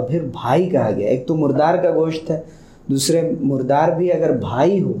کھانا، اور پھر بھائی کہا گیا، ایک تو مردار کا گوشت ہے، دوسرے مردار بھی اگر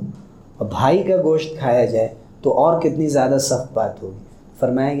بھائی ہو اور بھائی کا گوشت کھایا جائے تو اور کتنی زیادہ سخت بات ہوگی۔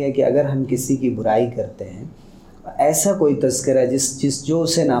 فرمایا گیا کہ اگر ہم کسی کی برائی کرتے ہیں، ایسا کوئی تذکرہ جو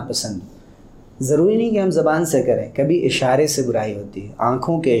اسے ناپسند، ضروری نہیں کہ ہم زبان سے کریں، کبھی اشارے سے برائی ہوتی ہے،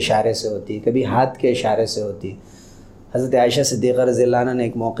 آنکھوں کے اشارے سے ہوتی ہے، کبھی ہاتھ کے اشارے سے ہوتی ہے۔ حضرت عائشہ صدیقہ رضی اللہ عنہ نے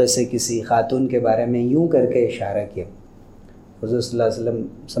ایک موقع سے کسی خاتون کے بارے میں یوں کر کے اشارہ کیا، حضور صلی اللہ علیہ وسلم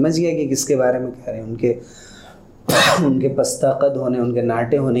سمجھ گیا کہ کس کے بارے میں کہہ رہے ہیں، ان کے پستہ قد ہونے، ان کے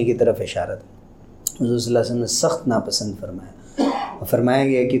ناٹے ہونے کی طرف اشارہ تھا۔ حضور صلی اللہ علیہ وسلم نے سخت ناپسند فرمایا، فرمایا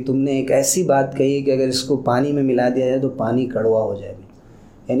گیا کہ تم نے ایک ایسی بات کہی کہ اگر اس کو پانی میں ملا دیا جائے تو پانی کڑوا ہو جائے گا۔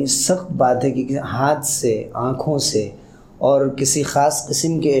 یعنی سخت بات ہے کہ ہاتھ سے، آنکھوں سے اور کسی خاص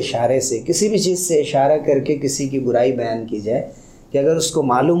قسم کے اشارے سے، کسی بھی چیز سے اشارہ کر کے کسی کی برائی بیان کی جائے کہ اگر اس کو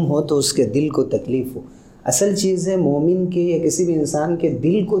معلوم ہو تو اس کے دل کو تکلیف ہو۔ اصل چیز ہے مومن کے یا کسی بھی انسان کے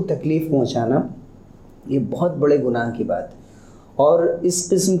دل کو تکلیف پہنچانا، یہ بہت بڑے گناہ کی بات ہے، اور اس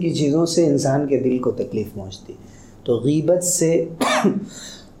قسم کی چیزوں سے انسان کے دل کو تکلیف پہنچتی۔ تو غیبت سے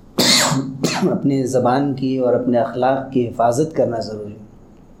اپنے زبان کی اور اپنے اخلاق کی حفاظت کرنا ضروری ہے۔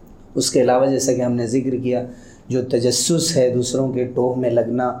 اس کے علاوہ جیسا کہ ہم نے ذکر کیا، جو تجسس ہے، دوسروں کے ٹوہ میں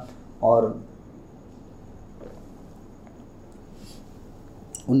لگنا اور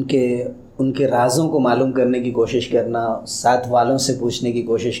ان کے رازوں کو معلوم کرنے کی کوشش کرنا، ساتھ والوں سے پوچھنے کی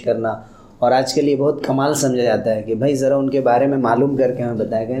کوشش کرنا، اور آج کل یہ بہت کمال سمجھا جاتا ہے کہ بھائی ذرا ان کے بارے میں معلوم کر کے ہمیں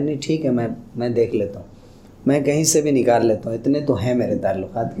بتایا گیا، نہیں ٹھیک ہے میں دیکھ لیتا ہوں، میں کہیں سے بھی نکال لیتا ہوں، اتنے تو ہیں میرے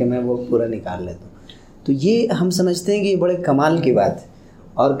تعلقات کہ میں وہ پورا نکال لیتا ہوں۔ تو یہ ہم سمجھتے ہیں کہ یہ بڑے کمال کی بات ہے،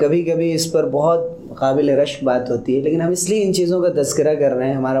 اور کبھی کبھی اس پر بہت قابل رشک بات ہوتی ہے، لیکن ہم اس لیے ان چیزوں کا تذکرہ کر رہے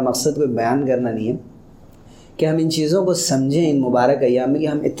ہیں، ہمارا مقصد کوئی بیان کرنا نہیں ہے کہ ہم ان چیزوں کو سمجھیں ان مبارک ایام میں کہ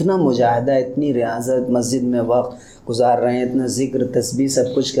ہم اتنا مجاہدہ، اتنی ریاضت، مسجد میں وقت گزار رہے ہیں، اتنا ذکر تسبیح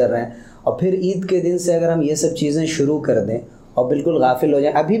سب کچھ کر رہے ہیں، اور پھر عید کے دن سے اگر ہم یہ سب چیزیں شروع کر دیں اور بالکل غافل ہو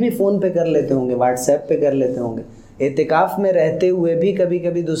جائیں، ابھی بھی فون پہ کر لیتے ہوں گے، واٹس ایپ پہ کر لیتے ہوں گے، اعتکاف میں رہتے ہوئے بھی کبھی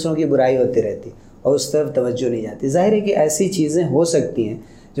کبھی دوسروں کی برائی ہوتی رہتی اور اس طرف توجہ نہیں جاتی۔ ظاہر ہے کہ ایسی چیزیں ہو سکتی ہیں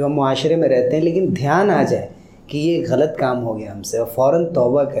جو ہم معاشرے میں رہتے ہیں، لیکن دھیان آ جائے کہ یہ غلط کام ہو گیا ہم سے، اور فوراً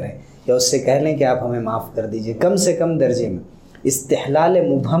توبہ کریں یا اس سے کہہ لیں کہ آپ ہمیں معاف کر دیجئے، کم سے کم درجے میں۔ استحلال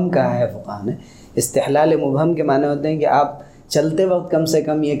مبہم کہا ہے فقہا نے، استحلال مبہم کے معنی ہوتے ہیں کہ آپ چلتے وقت کم سے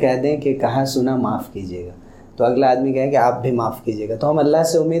کم یہ کہہ دیں کہ کہا سنا معاف کیجیے گا، تو اگلا آدمی کہے کہ آپ بھی معاف کیجیے گا، تو ہم اللہ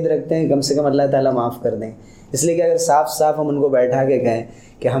سے امید رکھتے ہیں کم سے کم اللہ تعالیٰ معاف کر دیں۔ اس لیے کہ اگر صاف صاف ہم ان کو بیٹھا کے کہیں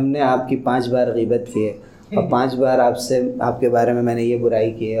کہ ہم نے آپ کی 5 بار غیبت کی ہے، اور 5 بار آپ کے بارے میں نے یہ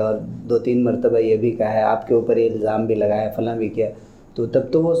برائی کی ہے، اور 2-3 مرتبہ یہ بھی کہا ہے، آپ کے اوپر یہ الزام بھی لگایا ہے، فلاں بھی کیا، تو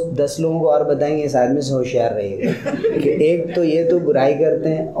تب تو وہ 10 لوگوں کو اور بتائیں گے اس آدمی سے ہوشیار رہیے گا کہ ایک تو یہ تو برائی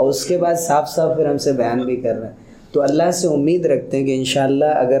کرتے ہیں، اور اس کے بعد صاف صاف پھر ہم سے بیان بھی کر رہے ہیں۔ تو اللہ سے امید رکھتے ہیں کہ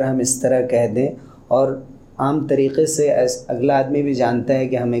انشاءاللہ اگر ہم اس طرح کہہ دیں، اور عام طریقے سے اگلا آدمی بھی جانتا ہے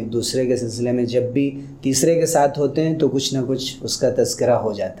کہ ہم ایک دوسرے کے سلسلے میں جب بھی تیسرے کے ساتھ ہوتے ہیں تو کچھ نہ کچھ اس کا تذکرہ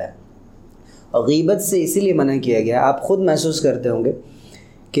ہو جاتا ہے۔ اور غیبت سے اسی لیے منع کیا گیا، آپ خود محسوس کرتے ہوں گے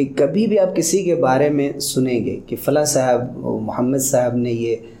کہ کبھی بھی آپ کسی کے بارے میں سنیں گے کہ فلاں صاحب، محمد صاحب نے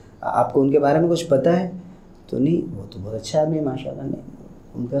یہ، آپ کو ان کے بارے میں کچھ پتہ ہے؟ تو نہیں، وہ تو بہت اچھا آدمی ہے ماشاءاللہ،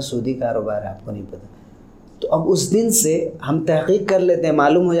 نہیں ان کا سودی کاروبار ہے، آپ کو نہیں پتہ۔ تو اب اس دن سے ہم تحقیق کر لیتے ہیں،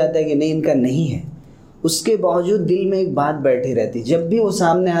 معلوم ہو جاتا ہے کہ نہیں ان کا نہیں ہے، اس کے باوجود دل میں ایک بات بیٹھی رہتی، جب بھی وہ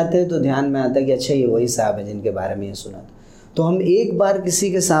سامنے آتے ہیں تو دھیان میں آتا ہے کہ اچھا یہ وہی صاحب ہے جن کے بارے میں یہ سنا تھا۔ تو ہم ایک بار کسی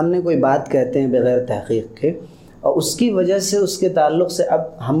کے سامنے کوئی بات کہتے ہیں بغیر تحقیق کے، اور اس کی وجہ سے اس کے تعلق سے اب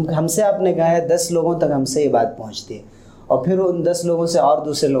ہم سے آپ نے کہا ہے 10 لوگوں تک ہم سے یہ بات پہنچتی ہے، اور پھر ان 10 لوگوں سے اور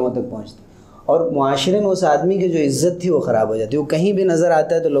دوسرے لوگوں تک پہنچتی ہے، اور معاشرے میں اس آدمی کی جو عزت تھی وہ خراب ہو جاتی ہے. وہ کہیں بھی نظر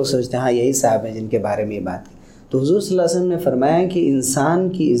آتا ہے تو لوگ سوچتے ہیں ہاں یہی صاحب ہیں جن کے بارے میں یہ بات کی. تو حضور صلی اللہ علیہ وسلم نے فرمایا کہ انسان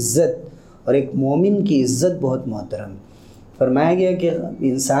کی عزت اور ایک مومن کی عزت بہت محترم ہے. فرمایا گیا کہ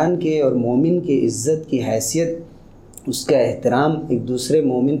انسان کے اور مومن کی عزت کی حیثیت، اس کا احترام ایک دوسرے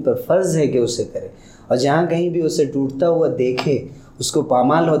مومن پر فرض ہے کہ اسے کرے، اور جہاں کہیں بھی اسے ٹوٹتا ہوا دیکھے، اس کو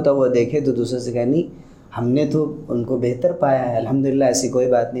پامال ہوتا ہوا دیکھے تو دوسرے سے کہے نہیں ہم نے تو ان کو بہتر پایا ہے، الحمدللہ ایسی کوئی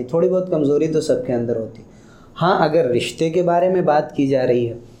بات نہیں. تھوڑی بہت کمزوری تو سب کے اندر ہوتی. ہاں اگر رشتے کے بارے میں بات کی جا رہی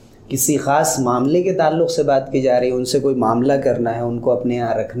ہے، کسی خاص معاملے کے تعلق سے بات کی جا رہی ہے، ان سے کوئی معاملہ کرنا ہے، ان کو اپنے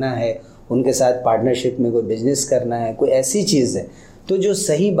یہاں رکھنا ہے، ان کے ساتھ پارٹنرشپ میں کوئی بزنس کرنا ہے، کوئی ایسی چیز ہے، تو جو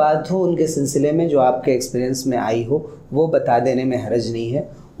صحیح بات ہو ان کے سلسلے میں جو آپ کے ایکسپیرینس میں آئی ہو وہ بتا دینے میں حرج نہیں ہے،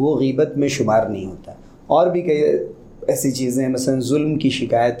 وہ غیبت میں شمار نہیں ہوتا. اور بھی کئی ایسی چیزیں ہیں، مثلا ظلم کی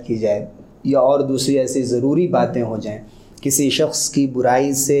شکایت کی جائے یا اور دوسری ایسی ضروری باتیں ہو جائیں، کسی شخص کی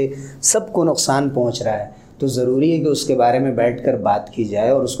برائی سے سب کو نقصان پہنچ رہا ہے تو ضروری ہے کہ اس کے بارے میں بیٹھ کر بات کی جائے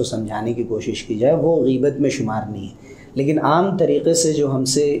اور اس کو سمجھانے کی کوشش کی جائے، وہ غیبت میں شمار نہیں ہے. لیکن عام طریقے سے جو ہم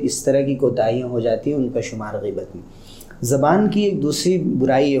سے اس طرح کی کوتاہیاں ہو جاتی ہیں ان کا شمار غیبت میں. زبان کی ایک دوسری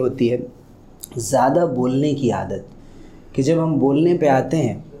برائی یہ ہوتی ہے زیادہ بولنے کی عادت، کہ جب ہم بولنے پہ آتے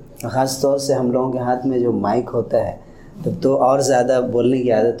ہیں، خاص طور سے ہم لوگوں کے ہاتھ میں جو مائک ہوتا ہے تب تو اور زیادہ بولنے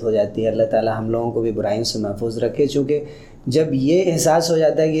کی عادت ہو جاتی ہے. اللہ تعالی ہم لوگوں کو بھی برائیوں سے محفوظ رکھے. چونکہ جب یہ احساس ہو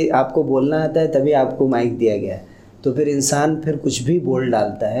جاتا ہے کہ آپ کو بولنا آتا ہے تبھی آپ کو مائک دیا گیا ہے تو پھر انسان پھر کچھ بھی بول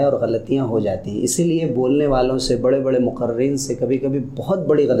ڈالتا ہے اور غلطیاں ہو جاتی ہیں. اسی لیے بولنے والوں سے، بڑے بڑے مقررین سے کبھی کبھی بہت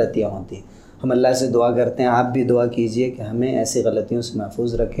بڑی غلطیاں ہوتی ہیں. ہم اللہ سے دعا کرتے ہیں، آپ بھی دعا کیجئے کہ ہمیں ایسی غلطیوں سے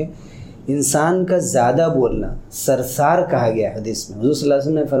محفوظ رکھے. انسان کا زیادہ بولنا سرسار کہا گیا ہے حدیث میں. حضور صلی اللہ علیہ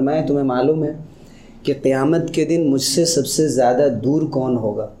وسلم نے فرمایا تمہیں معلوم ہے کہ قیامت کے دن مجھ سے سب سے زیادہ دور کون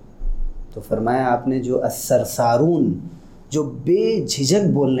ہوگا؟ تو فرمایا آپ نے جو السرسارون، جو بے جھجک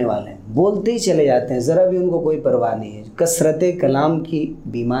بولنے والے ہیں، بولتے ہی چلے جاتے ہیں، ذرا بھی ان کو کوئی پرواہ نہیں ہے. کثرت کلام کی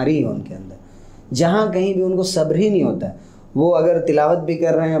بیماری ہے ان کے اندر، جہاں کہیں بھی ان کو صبر ہی نہیں ہوتا ہے. وہ اگر تلاوت بھی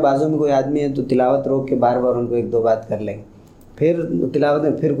کر رہے ہیں، بازوں میں کوئی آدمی ہے تو تلاوت روک کے بار بار ان کو ایک دو بات کر لیں گے، پھر تلاوت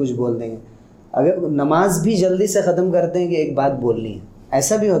میں پھر کچھ بول دیں گے. اگر نماز بھی جلدی سے ختم کرتے ہیں کہ ایک بات بولنی ہے،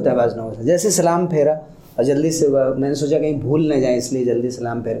 ایسا بھی ہوتا ہے بعض لوگوں سے. جیسے سلام پھیرا اور جلدی سے، میں نے سوچا کہیں بھول نہ جائیں اس لیے جلدی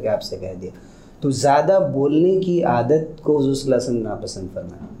سلام پھیر کے آپ سے کہہ دیا. تو زیادہ بولنے کی عادت کو حضور صلی اللہ علیہ وسلم نے ناپسند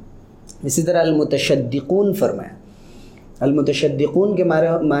فرمایا. اسی طرح المتشدقون فرمایا. المتشدقون کے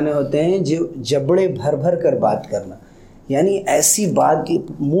معنی ہوتے ہیں جو جبڑے بھر بھر کر بات کرنا، یعنی ایسی بات کی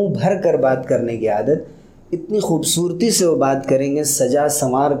منہ بھر کر بات کرنے کی عادت. اتنی خوبصورتی سے وہ بات کریں گے، سجا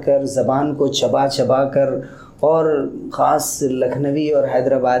سنوار کر، زبان کو چبا چبا کر، اور خاص لکھنوی اور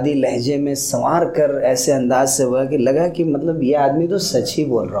حیدرآبادی لہجے میں سنوار کر ایسے انداز سے ہوا کہ لگا کہ مطلب یہ آدمی تو سچ ہی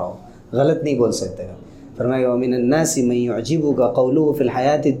بول رہا ہو، غلط نہیں بول سکتے. فرمایا وَمِنَ النَّاسِ مَن يُعْجِبُكَ قَوْلُهُ فِي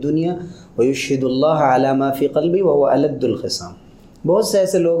الْحَيَاةِ الدُّنْيَا وَيُشْهِدُ اللَّهَ عَلَى مَا فِي قَلْبِهِ وَهُوَ أَلَدُّ الْخِصَامِ. بہت سے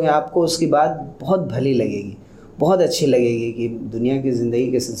ایسے لوگ ہیں آپ کو اس کی بات بہت بھلی لگے گی، بہت اچھی لگے گی کہ دنیا کی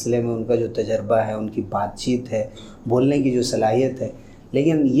زندگی کے سلسلے میں ان کا جو تجربہ ہے، ان کی بات چیت ہے، بولنے کی جو صلاحیت ہے،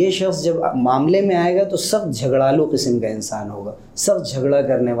 لیکن یہ شخص جب معاملے میں آئے گا تو سخت جھگڑالو قسم کا انسان ہوگا، سخت جھگڑا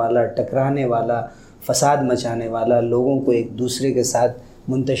کرنے والا، ٹکرانے والا، فساد مچانے والا، لوگوں کو ایک دوسرے کے ساتھ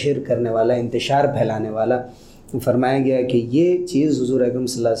منتشر کرنے والا، انتشار پھیلانے والا. فرمایا گیا کہ یہ چیز حضور اکرم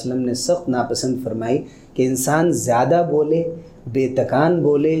صلی اللہ علیہ وسلم نے سخت ناپسند فرمائی کہ انسان زیادہ بولے، بے تکان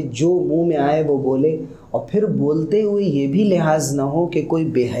بولے، جو منہ میں آئے وہ بولے، اور پھر بولتے ہوئے یہ بھی لحاظ نہ ہو کہ کوئی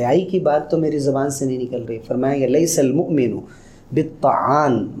بے حیائی کی بات تو میری زبان سے نہیں نکل رہی. فرمایا گیا لیس المؤمن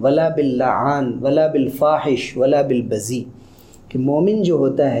بالطعان ولا باللعان ولا بالفاحش ولا بالبذی، کہ مومن جو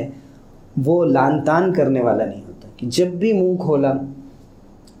ہوتا ہے وہ لعن طعن کرنے والا نہیں ہوتا، کہ جب بھی منہ کھولا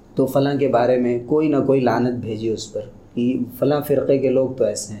تو فلاں کے بارے میں کوئی نہ کوئی لعنت بھیجی اس پر، کہ فلاں فرقے کے لوگ تو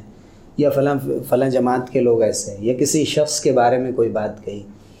ایسے ہیں، یا فلاں جماعت کے لوگ ایسے ہیں، یا کسی شخص کے بارے میں کوئی بات کہی،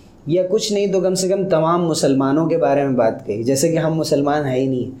 یا کچھ نہیں تو کم سے کم تمام مسلمانوں کے بارے میں بات کہی، جیسے کہ ہم مسلمان ہیں ہی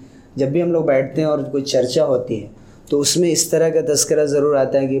نہیں. جب بھی ہم لوگ بیٹھتے ہیں اور کوئی چرچا ہوتی ہے تو اس میں اس طرح کا تذکرہ ضرور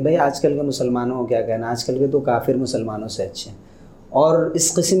آتا ہے کہ بھائی آج کل کے مسلمانوں کو کیا کہنا، آج کل کے تو کافر مسلمانوں سے اچھے ہیں، اور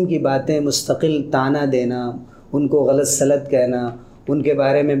اس قسم کی باتیں مستقل طعنہ دینا، ان کو غلط سلط کہنا، ان کے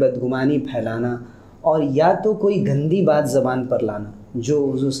بارے میں بدگمانی پھیلانا، اور یا تو کوئی گندی بات زبان پر لانا، جو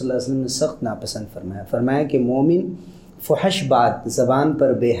حضور صلی اللہ علیہ وسلم نے سخت ناپسند فرمایا. فرمایا کہ مومن فحش بات، زبان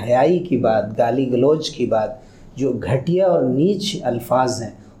پر بے حیائی کی بات، گالی گلوچ کی بات، جو گھٹیا اور نیچ الفاظ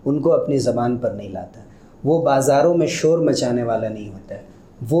ہیں ان کو اپنی زبان پر نہیں لاتا. وہ بازاروں میں شور مچانے والا نہیں ہوتا ہے،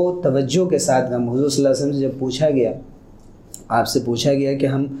 وہ توجہ کے ساتھ. ہم حضور صلی اللہ علیہ وسلم سے جب پوچھا گیا، آپ سے پوچھا گیا کہ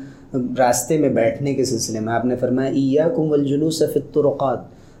ہم راستے میں بیٹھنے کے سلسلے میں، آپ نے فرمایا ایاکم والجلوس فی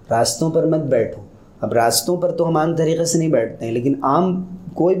الطرقات، راستوں پر مت بیٹھو. اب راستوں پر تو ہم عام طریقے سے نہیں بیٹھتے ہیں، لیکن عام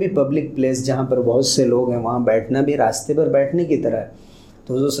کوئی بھی پبلک پلیس جہاں پر بہت سے لوگ ہیں وہاں بیٹھنا بھی راستے پر بیٹھنے کی طرح ہے۔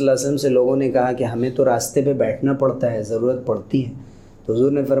 تو حضور صلی اللہ علیہ وسلم سے لوگوں نے کہا کہ ہمیں تو راستے پہ بیٹھنا پڑتا ہے، ضرورت پڑتی ہے۔ تو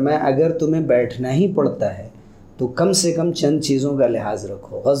حضور نے فرمایا اگر تمہیں بیٹھنا ہی پڑتا ہے تو کم سے کم چند چیزوں کا لحاظ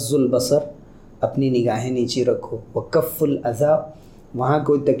رکھو، غض البصر، اپنی نگاہیں نیچی رکھو، وکف الاذی، وہاں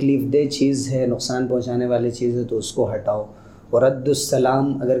کوئی تکلیف دہ چیز ہے، نقصان پہنچانے والی چیز ہے تو اس کو ہٹاؤ، ورد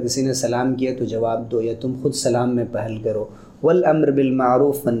السلام، اگر کسی نے سلام کیا تو جواب دو یا تم خود سلام میں پہل کرو، والامر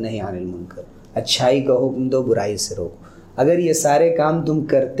بالمعروف والنہی عن المنکر، اچھائی کا حکم دو، برائی سے روکو۔ اگر یہ سارے کام تم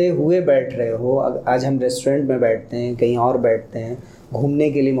کرتے ہوئے بیٹھ رہے ہو، آج ہم ریسٹورنٹ میں بیٹھتے ہیں، کہیں اور بیٹھتے ہیں، گھومنے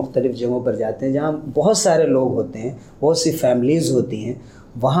کے لیے مختلف جگہوں پر جاتے ہیں جہاں بہت سارے لوگ ہوتے ہیں، بہت سی فیملیز ہوتی ہیں،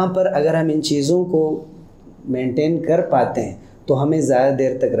 وہاں پر اگر ہم ان چیزوں کو مینٹین کر پاتے ہیں تو ہمیں زیادہ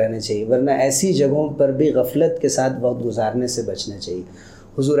دیر تک رہنا چاہیے، ورنہ ایسی جگہوں پر بھی غفلت کے ساتھ وقت گزارنے سے بچنا چاہیے۔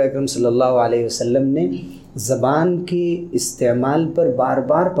 حضور اکرم صلی اللہ علیہ وسلم نے زبان کی استعمال پر بار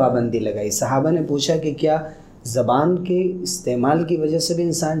بار پابندی لگائی۔ صحابہ نے پوچھا کہ کیا زبان کے استعمال کی وجہ سے بھی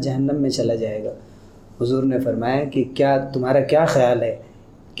انسان جہنم میں چلا جائے گا؟ حضور نے فرمایا کہ کیا تمہارا کیا خیال ہے،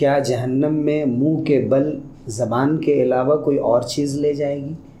 کیا جہنم میں منہ کے بل زبان کے علاوہ کوئی اور چیز لے جائے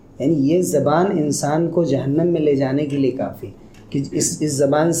گی؟ یعنی یہ زبان انسان کو جہنم میں لے جانے کے لیے کافی کہ اس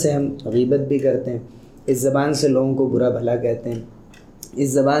زبان سے ہم غیبت بھی کرتے ہیں، اس زبان سے لوگوں کو برا بھلا کہتے ہیں، اس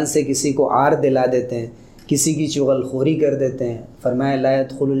زبان سے کسی کو عار دلا دیتے ہیں، کسی کی چغل خوری کر دیتے ہیں۔ فرمایا لا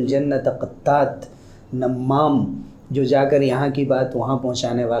يدخل الجنت قطات، نمام، جو جا کر یہاں کی بات وہاں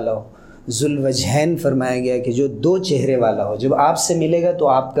پہنچانے والا ہو، ذو الوجہین فرمایا گیا کہ جو دو چہرے والا ہو، جب آپ سے ملے گا تو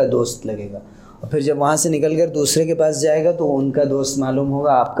آپ کا دوست لگے گا، اور پھر جب وہاں سے نکل کر دوسرے کے پاس جائے گا تو وہ ان کا دوست معلوم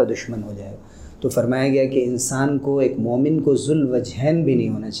ہوگا، آپ کا دشمن ہو جائے گا۔ تو فرمایا گیا کہ انسان کو، ایک مومن کو ذو الوجہین بھی نہیں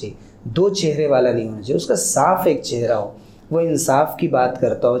ہونا چاہیے، دو چہرے والا نہیں ہونا چاہیے، اس کا صاف ایک چہرہ ہو، وہ انصاف کی بات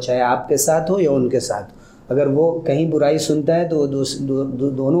کرتا ہو، چاہے آپ کے ساتھ ہو یا ان کے ساتھ ہو۔ اگر وہ کہیں برائی سنتا ہے تو وہ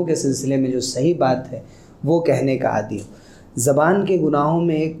دونوں کے سلسلے میں جو صحیح بات ہے وہ کہنے کا عادی ہو۔ زبان کے گناہوں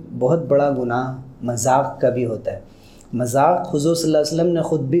میں ایک بہت بڑا گناہ مذاق کا بھی ہوتا ہے۔ مذاق حضور صلی اللہ علیہ وسلم نے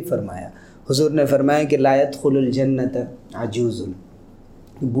خود بھی فرمایا، حضور نے فرمایا کہ لا يدخل الجنت عجوز،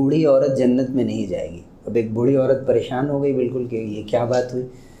 بوڑھی عورت جنت میں نہیں جائے گی۔ اب ایک بوڑھی عورت پریشان ہو گئی بالکل کہ یہ کیا بات ہوئی،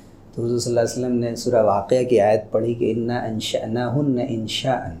 تو حضور صلی اللہ علیہ وسلم نے سورہ واقعہ کی آیت پڑھی کہ انا انشأناہن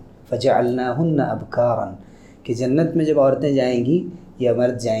انشاء فجعلناہن ابکارا، کہ جنت میں جب عورتیں جائیں گی یا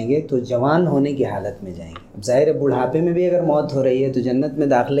مرد جائیں گے تو جوان ہونے کی حالت میں جائیں گے۔ اب ظاہر ہے بڑھاپے میں بھی اگر موت ہو رہی ہے تو جنت میں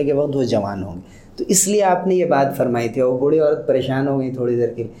داخلے کے وقت وہ جوان ہوں گے، تو اس لیے آپ نے یہ بات فرمائی تھی، اور وہ بوڑھی عورت پریشان ہو گئی تھوڑی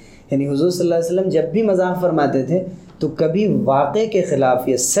دیر کے لیے۔ یعنی حضور صلی اللہ علیہ وسلم جب بھی مذاق فرماتے تھے تو کبھی واقعے کے خلاف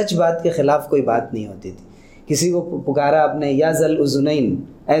یا سچ بات کے خلاف کوئی بات نہیں ہوتی تھی۔ کسی کو پکارا آپ نے یا ذل اذنین،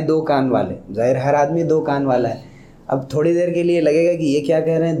 اے دو کان والے، ظاہر ہر آدمی دو کان والا ہے، اب تھوڑی دیر کے لیے لگے گا کہ یہ کیا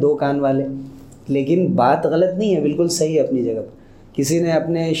کہہ رہے ہیں دو کان والے، لیکن بات غلط نہیں ہے، بالکل صحیح ہے اپنی جگہ پر۔ کسی نے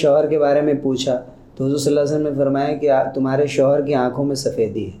اپنے شوہر کے بارے میں پوچھا تو حضور صلی اللہ علیہ وسلم نے فرمایا کہ تمہارے شوہر کی آنکھوں میں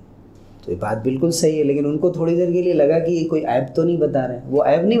سفیدی ہے، تو یہ بات بالکل صحیح ہے، لیکن ان کو تھوڑی دیر کے لیے لگا کہ یہ کوئی عیب تو نہیں بتا رہے ہیں، وہ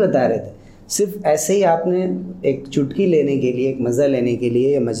عیب نہیں بتا رہے تھے، صرف ایسے ہی آپ نے ایک چٹکی لینے کے لیے، ایک مزہ لینے کے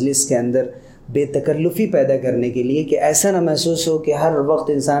لیے، یا مجلس کے اندر بے تکلفی پیدا کرنے کے لیے کہ ایسا نہ محسوس ہو کہ ہر وقت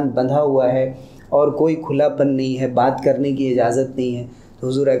انسان بندھا ہوا ہے اور کوئی کھلا پن نہیں ہے، بات کرنے کی اجازت نہیں ہے، تو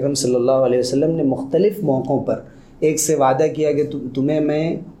حضور اکرم صلی اللہ علیہ وسلم نے مختلف موقعوں پر ایک سے وعدہ کیا کہ تمہیں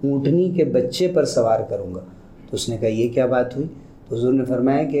میں اونٹنی کے بچے پر سوار کروں گا۔ تو اس نے کہا یہ کیا بات ہوئی؟ تو حضور نے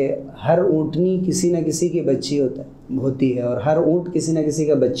فرمایا کہ ہر اونٹنی کسی نہ کسی کی بچی ہوتی ہے اور ہر اونٹ کسی نہ کسی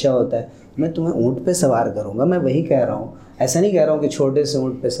کا بچہ ہوتا ہے، میں تمہیں اونٹ پہ سوار کروں گا، میں وہی کہہ رہا ہوں، ایسا نہیں کہہ رہا ہوں کہ چھوٹے سے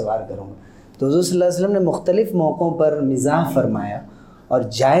اونٹ پہ سوار کروں گا۔ تو حضور صلی اللہ علیہ وسلم نے مختلف موقعوں پر مزاح فرمایا اور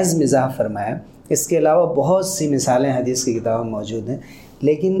جائز مزاح فرمایا۔ اس کے علاوہ بہت سی مثالیں حدیث کی کتابوں میں موجود ہیں،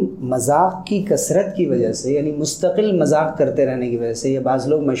 لیکن مذاق کی کثرت کی وجہ سے، یعنی مستقل مذاق کرتے رہنے کی وجہ سے، یہ بعض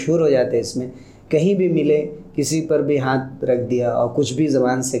لوگ مشہور ہو جاتے ہیں اس میں، کہیں بھی ملے کسی پر بھی ہاتھ رکھ دیا اور کچھ بھی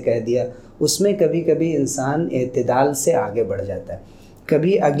زبان سے کہہ دیا، اس میں کبھی کبھی انسان اعتدال سے آگے بڑھ جاتا ہے،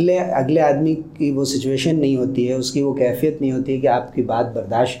 کبھی اگلے آدمی کی وہ سچویشن نہیں ہوتی ہے، اس کی وہ کیفیت نہیں ہوتی ہے کہ آپ کی بات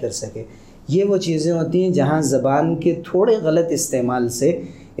برداشت کر سکے۔ یہ وہ چیزیں ہوتی ہیں جہاں زبان کے تھوڑے غلط استعمال سے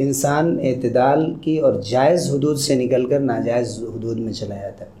انسان اعتدال کی اور جائز حدود سے نکل کر ناجائز حدود میں چلا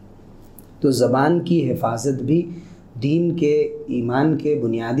جاتا ہے۔ تو زبان کی حفاظت بھی دین کے، ایمان کے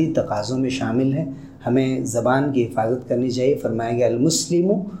بنیادی تقاضوں میں شامل ہے، ہمیں زبان کی حفاظت کرنی چاہیے۔ فرمایا گیا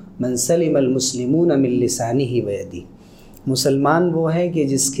المسلم من سلم المسلمون من لسانہ ویدہ، مسلمان وہ ہے کہ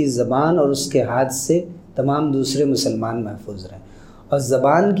جس کی زبان اور اس کے ہاتھ سے تمام دوسرے مسلمان محفوظ رہیں۔ اور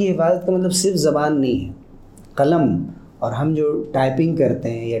زبان کی حفاظت کا مطلب صرف زبان نہیں ہے، قلم اور ہم جو ٹائپنگ کرتے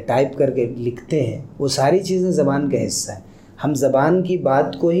ہیں یا ٹائپ کر کے لکھتے ہیں وہ ساری چیزیں زبان کا حصہ ہیں۔ ہم زبان کی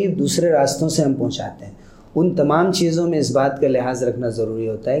بات کو ہی دوسرے راستوں سے ہم پہنچاتے ہیں. ان تمام چیزوں میں اس بات کا لحاظ رکھنا ضروری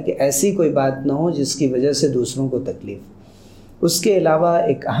ہوتا ہے کہ ایسی کوئی بات نہ ہو جس کی وجہ سے دوسروں کو تکلیف. اس کے علاوہ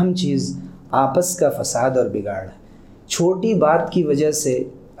ایک اہم چیز آپس کا فساد اور بگاڑ ہے. چھوٹی بات کی وجہ سے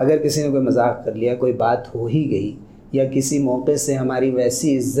اگر کسی نے کوئی مذاق کر لیا، کوئی بات ہو ہی گئی، یا کسی موقع سے ہماری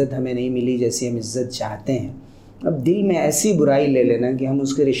ویسی عزت ہمیں نہیں ملی جیسی ہم عزت چاہتے ہیں، اب دل میں ایسی برائی لے لینا کہ ہم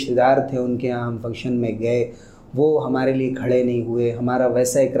اس کے رشتہ دار تھے، ان کے یہاں ہم فنکشن میں گئے، وہ ہمارے لیے کھڑے نہیں ہوئے، ہمارا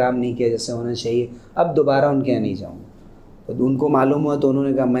ویسا اکرام نہیں کیا جیسے ہونا چاہیے، اب دوبارہ ان کے یہاں نہیں جاؤں گا. تو ان کو معلوم ہوا تو انہوں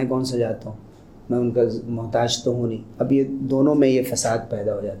نے کہا میں کون سا جاتا ہوں، میں ان کا محتاج تو ہوں نہیں. اب یہ دونوں میں یہ فساد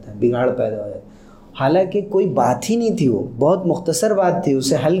پیدا ہو جاتا ہے، بگاڑ پیدا ہو جاتا ہے. حالانکہ کوئی بات ہی نہیں تھی، وہ بہت مختصر بات تھی،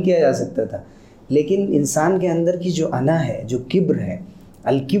 اسے حل کیا جا سکتا تھا. لیکن انسان کے اندر کی جو انا ہے، جو کبر ہے،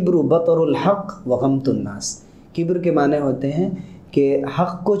 الکبر بطر الحق وغمط الناس. کبر کے معنی ہوتے ہیں کہ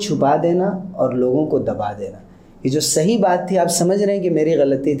حق کو چھپا دینا اور لوگوں کو دبا دینا. یہ جو صحیح بات تھی، آپ سمجھ رہے ہیں کہ میری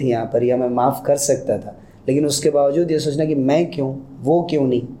غلطی تھی یہاں پر، یا میں معاف کر سکتا تھا، لیکن اس کے باوجود یہ سوچنا کہ میں کیوں، وہ کیوں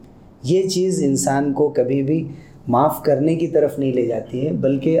نہیں، یہ چیز انسان کو کبھی بھی معاف کرنے کی طرف نہیں لے جاتی ہے،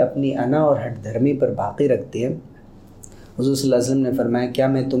 بلکہ اپنی انا اور ہٹ دھرمی پر باقی رکھتی ہے. حضور صلی اللہ علیہ وسلم نے فرمایا کیا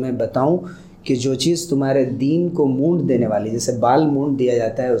میں تمہیں بتاؤں کہ جو چیز تمہارے دین کو مونڈ دینے والی، جیسے بال مونڈ دیا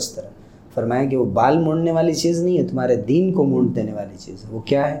جاتا ہے اس طرح، فرمایا کہ وہ بال مونڈنے والی چیز نہیں ہے، تمہارے دین کو مونڈ دینے والی چیز ہے. وہ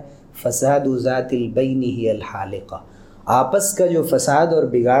کیا ہے؟ فساد ذات البین ہی الحالقہ. آپس کا جو فساد اور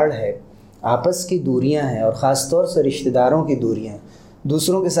بگاڑ ہے، آپس کی دوریاں ہیں، اور خاص طور سے رشتہ داروں کی دوریاں ہیں.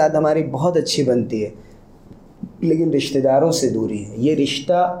 دوسروں کے ساتھ ہماری بہت اچھی بنتی ہے، لیکن رشتہ داروں سے دوری ہے. یہ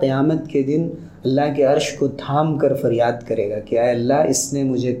رشتہ قیامت کے دن اللہ کے عرش کو تھام کر فریاد کرے گا کہ اے اللہ، اس نے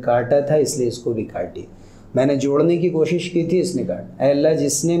مجھے کاٹا تھا اس لیے اس کو بھی کاٹی، میں نے جوڑنے کی کوشش کی تھی اس نے کاٹا. اے اللہ،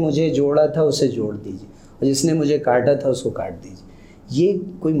 جس نے مجھے جوڑا تھا اسے جوڑ دیجیے، اور جس نے مجھے کاٹا تھا اس کو کاٹ دیجیے. یہ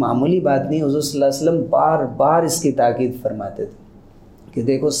کوئی معمولی بات نہیں. حضور صلی اللہ علیہ وسلم بار بار اس کی تاکید فرماتے تھے کہ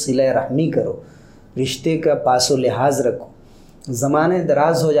دیکھو صلہ رحمی کرو، رشتے کا پاس و لحاظ رکھو. زمانے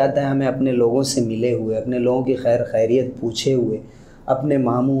دراز ہو جاتا ہے ہمیں اپنے لوگوں سے ملے ہوئے، اپنے لوگوں کی خیر خیریت پوچھے ہوئے، اپنے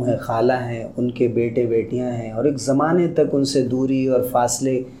ماموں ہیں، خالہ ہیں، ان کے بیٹے بیٹیاں ہیں، اور ایک زمانے تک ان سے دوری اور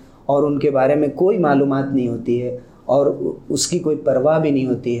فاصلے اور ان کے بارے میں کوئی معلومات نہیں ہوتی ہے اور اس کی کوئی پرواہ بھی نہیں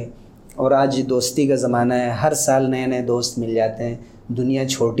ہوتی ہے. اور آج دوستی کا زمانہ ہے، ہر سال نئے نئے دوست مل جاتے ہیں. دنیا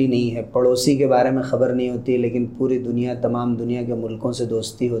چھوٹی نہیں ہے، پڑوسی کے بارے میں خبر نہیں ہوتی، لیکن پوری دنیا، تمام دنیا کے ملکوں سے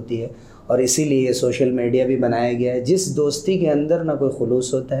دوستی ہوتی ہے. اور اسی لیے یہ سوشل میڈیا بھی بنایا گیا ہے، جس دوستی کے اندر نہ کوئی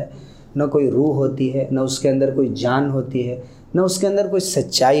خلوص ہوتا ہے، نہ کوئی روح ہوتی ہے، نہ اس کے اندر کوئی جان ہوتی ہے، نہ اس کے اندر کوئی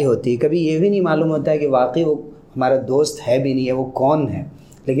سچائی ہوتی ہے. کبھی یہ بھی نہیں معلوم ہوتا ہے کہ واقعی وہ ہمارا دوست ہے بھی نہیں ہے، وہ کون ہے،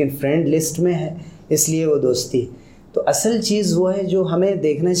 لیکن فرینڈ لسٹ میں ہے اس لیے وہ دوستی. تو اصل چیز وہ ہے جو ہمیں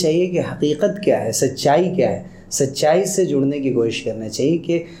دیکھنا چاہیے کہ حقیقت کیا ہے، سچائی کیا ہے. سچائی سے جڑنے کی کوشش کرنا چاہیے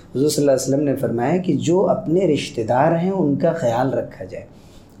کہ حضور صلی اللہ علیہ وسلم نے فرمایا کہ جو اپنے رشتہ دار ہیں ان کا خیال رکھا جائے.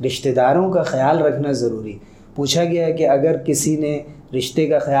 رشتہ داروں کا خیال رکھنا ضروری. پوچھا گیا کہ اگر کسی نے رشتے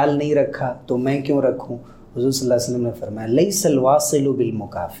کا خیال نہیں رکھا تو میں کیوں رکھوں؟ حضور صلی اللہ علیہ وسلم نے فرمایا لیس الواصل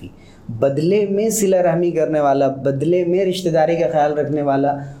بالمکافی. بدلے میں صلہ رحمی کرنے والا، بدلے میں رشتہ داری کا خیال رکھنے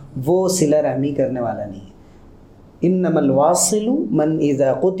والا، وہ صلہ رحمی کرنے والا نہیں ہے. انما الواصل من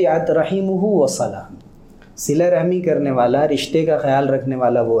اذا قطعت رحمہ وصلہ. صلہ رحمی کرنے والا، رشتے کا خیال رکھنے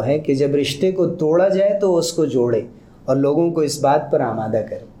والا وہ ہے کہ جب رشتے کو توڑا جائے تو اس کو جوڑے اور لوگوں کو اس بات پر آمادہ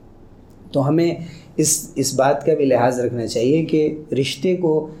کرے. تو ہمیں اس بات کا بھی لحاظ رکھنا چاہیے کہ رشتے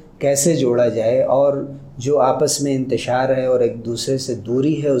کو کیسے جوڑا جائے، اور جو آپس میں انتشار ہے اور ایک دوسرے سے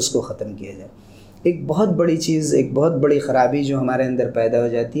دوری ہے اس کو ختم کیا جائے. ایک بہت بڑی چیز، ایک بہت بڑی خرابی جو ہمارے اندر پیدا ہو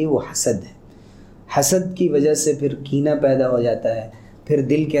جاتی ہے وہ حسد ہے. حسد کی وجہ سے پھر کینہ پیدا ہو جاتا ہے، پھر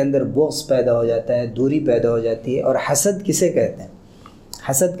دل کے اندر بغض پیدا ہو جاتا ہے، دوری پیدا ہو جاتی ہے. اور حسد کسے کہتے ہیں؟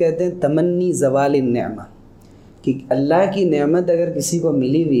 حسد کہتے ہیں تمنی زوال النعمہ، کہ اللہ کی نعمت اگر کسی کو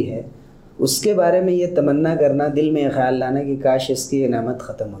ملی ہوئی ہے اس کے بارے میں یہ تمنا کرنا، دل میں یہ خیال لانا کہ کاش اس کی یہ نعمت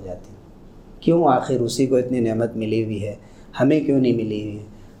ختم ہو جاتی. کیوں آخر اسی کو اتنی نعمت ملی ہوئی ہے، ہمیں کیوں نہیں ملی ہوئی ہے؟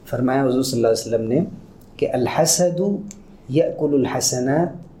 فرمایا حضور صلی اللہ علیہ وسلم نے کہ الحسد یأکل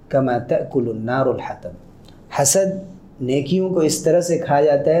الحسنات کما تأکل النار الحطب. حسد نیکیوں کو اس طرح سے کھا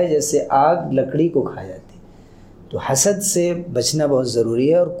جاتا ہے جیسے آگ لکڑی کو کھا جاتی. تو حسد سے بچنا بہت ضروری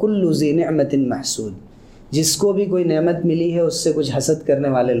ہے. اور کل ذی نعمت محسود، جس کو بھی کوئی نعمت ملی ہے اس سے کچھ حسد کرنے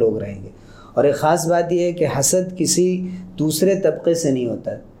والے لوگ رہیں گے. اور ایک خاص بات یہ ہے کہ حسد کسی دوسرے طبقے سے نہیں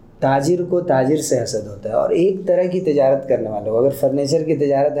ہوتا. تاجر کو تاجر سے حسد ہوتا ہے. اور ایک طرح کی تجارت کرنے والے کو، اگر فرنیچر کی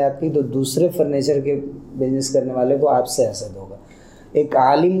تجارت ہے آپ کی، تو دوسرے فرنیچر کے بزنس کرنے والے کو آپ سے حسد ہوگا. ایک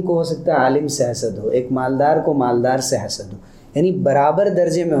عالم کو ہو سکتا ہے عالم سے حسد ہو، ایک مالدار کو مالدار سے حسد ہو. یعنی برابر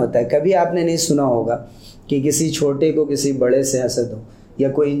درجے میں ہوتا ہے. کبھی آپ نے نہیں سنا ہوگا کہ کسی چھوٹے کو کسی بڑے سے حسد ہو، یا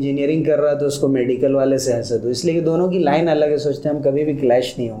کوئی انجینئرنگ کر رہا تو اس کو میڈیکل والے سے حسد ہو، اس لیے کہ دونوں کی لائن الگ ہے. سوچتے ہیں ہم کبھی بھی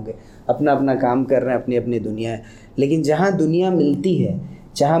کلیش نہیں ہوں گے، اپنا اپنا کام کر رہے ہیں، اپنی اپنی دنیا ہے. لیکن جہاں دنیا ملتی ہے،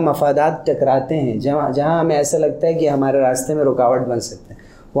 جہاں مفادات ٹکراتے ہیں، جہاں ہمیں ایسا لگتا ہے کہ ہمارے راستے میں رکاوٹ بن سکتے ہیں،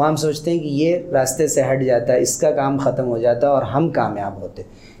 وہاں ہم سوچتے ہیں کہ یہ راستے سے ہٹ جاتا ہے، اس کا کام ختم ہو جاتا ہے اور ہم کامیاب ہوتے.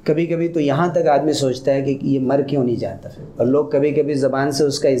 کبھی کبھی تو یہاں تک آدمی سوچتا ہے کہ یہ مر کیوں نہیں جاتا، اور لوگ کبھی کبھی زبان سے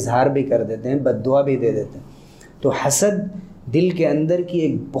اس کا اظہار بھی کر دیتے ہیں، بد دعا بھی دے دیتے ہیں. تو حسد دل کے اندر کی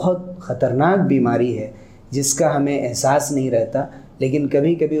ایک بہت خطرناک بیماری ہے جس کا ہمیں احساس نہیں رہتا، لیکن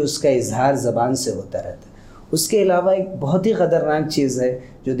کبھی کبھی اس کا اظہار زبان سے ہوتا رہتا ہے. اس کے علاوہ ایک بہت ہی خطرناک چیز ہے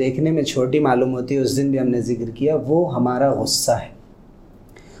جو دیکھنے میں چھوٹی معلوم ہوتی ہے، اس دن بھی ہم نے ذکر کیا، وہ ہمارا غصہ ہے.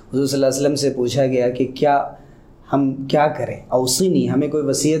 حضور صلی اللہ علیہ وسلم سے پوچھا گیا کہ ہم کیا کریں، اوصینی، ہمیں کوئی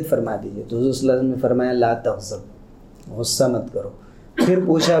وصیت فرما دیجیے. تو حضور صلی اللہ علیہ وسلم نے فرمایا لا تغضب، غصہ مت کرو. پھر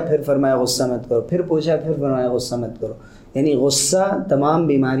پوچھا، پھر فرمایا غصہ مت کرو. پھر پوچھا، پھر فرمایا غصہ مت کرو. یعنی غصہ تمام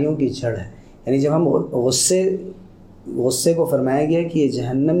بیماریوں کی جڑ ہے. یعنی جب ہم غصے کو فرمایا گیا کہ یہ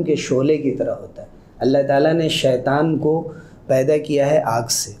جہنم کے شعلے کی طرح ہوتا ہے. اللہ تعالیٰ نے شیطان کو پیدا کیا ہے آگ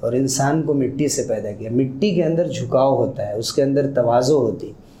سے اور انسان کو مٹی سے پیدا کیا. مٹی کے اندر جھکاؤ ہوتا ہے، اس کے اندر تواضع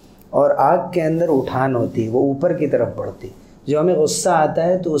ہوتی، اور آگ کے اندر اٹھان ہوتی، وہ اوپر کی طرف بڑھتی. جو ہمیں غصہ آتا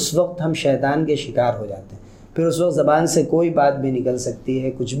ہے تو اس وقت ہم شیطان کے شکار ہو جاتے ہیں. پھر اس وقت زبان سے کوئی بات بھی نکل سکتی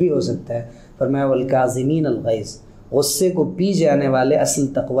ہے، کچھ بھی ہو سکتا ہے. فرمایا والکاظمین الغیظ، غصے کو پی جانے والے اصل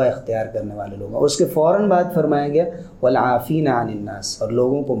تقوی اختیار کرنے والے لوگ. اور اس کے فوراً بعد فرمایا گیا والعافین عن الناس، اور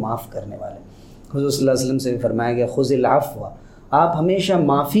لوگوں کو معاف کرنے والے. حضور صلی اللہ علیہ وسلم سے بھی فرمایا گیا خذ العفو، آپ ہمیشہ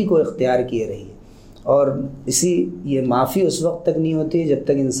معافی کو اختیار کیے رہیے. اور یہ معافی اس وقت تک نہیں ہوتی جب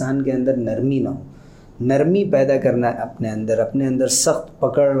تک انسان کے اندر نرمی نہ ہو. نرمی پیدا کرنا اپنے اندر سخت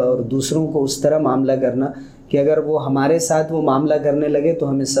پکڑ، اور دوسروں کو اس طرح معاملہ کرنا کہ اگر وہ ہمارے ساتھ وہ معاملہ کرنے لگے تو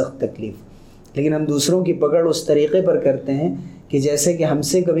ہمیں سخت تکلیف. لیکن ہم دوسروں کی پکڑ اس طریقے پر کرتے ہیں کہ جیسے کہ ہم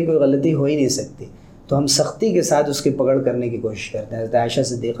سے کبھی کوئی غلطی ہو ہی نہیں سکتی، تو ہم سختی کے ساتھ اس کی پکڑ کرنے کی کوشش کرتے ہیں. حضرت عائشہ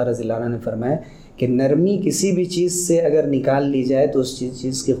صدیقہ رضی اللہ عنہا نے فرمایا کہ نرمی کسی بھی چیز سے اگر نکال لی جائے تو اس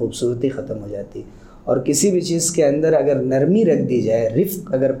چیز کی خوبصورتی ختم ہو جاتی، اور کسی بھی چیز کے اندر اگر نرمی رکھ دی جائے،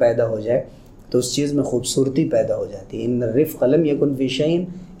 رفق اگر پیدا ہو جائے تو اس چیز میں خوبصورتی پیدا ہو جاتی ہے. ان الرفق لم یکن فی شیء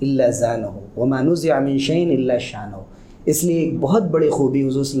الا زانہ وما نزع من شیء الا شانہ. اس لیے ایک بہت بڑی خوبی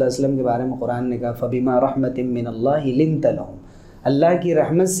حضور صلی اللہ علیہ وسلم کے بارے میں قرآن نے کہا فبما رحمت من اللہ لنت لہم، اللہ کی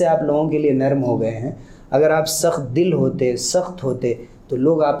رحمت سے آپ لوگوں کے لیے نرم ہو گئے ہیں. اگر آپ سخت دل ہوتے، سخت ہوتے تو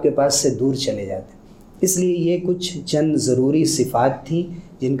لوگ آپ کے پاس سے دور چلے جاتے. اس لیے یہ کچھ چند ضروری صفات تھیں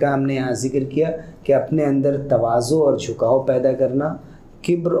جن کا ہم نے یہاں ذکر کیا کہ اپنے اندر تواضع اور جھکاؤ پیدا کرنا،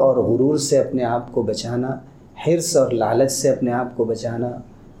 کبر اور غرور سے اپنے آپ کو بچانا، حرص اور لالچ سے اپنے آپ کو بچانا،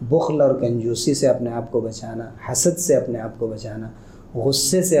 بخل اور کنجوسی سے اپنے آپ کو بچانا، حسد سے اپنے آپ کو بچانا،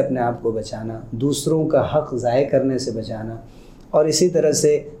 غصے سے اپنے آپ کو بچانا، دوسروں کا حق ضائع کرنے سے بچانا، اور اسی طرح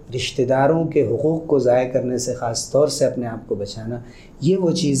سے رشتہ داروں کے حقوق کو ضائع کرنے سے خاص طور سے اپنے آپ کو بچانا. یہ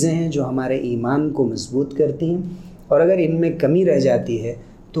وہ چیزیں ہیں جو ہمارے ایمان کو مضبوط کرتی ہیں، اور اگر ان میں کمی رہ جاتی ہے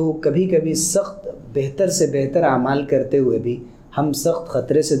تو کبھی کبھی سخت بہتر سے بہتر اعمال کرتے ہوئے بھی ہم سخت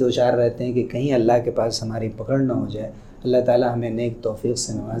خطرے سے دوچار رہتے ہیں کہ کہیں اللہ کے پاس ہماری پکڑ نہ ہو جائے. اللہ تعالی ہمیں نیک توفیق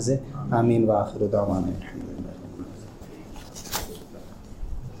سے نوازے. آمین. وآخر دعوانا الحمدللہ.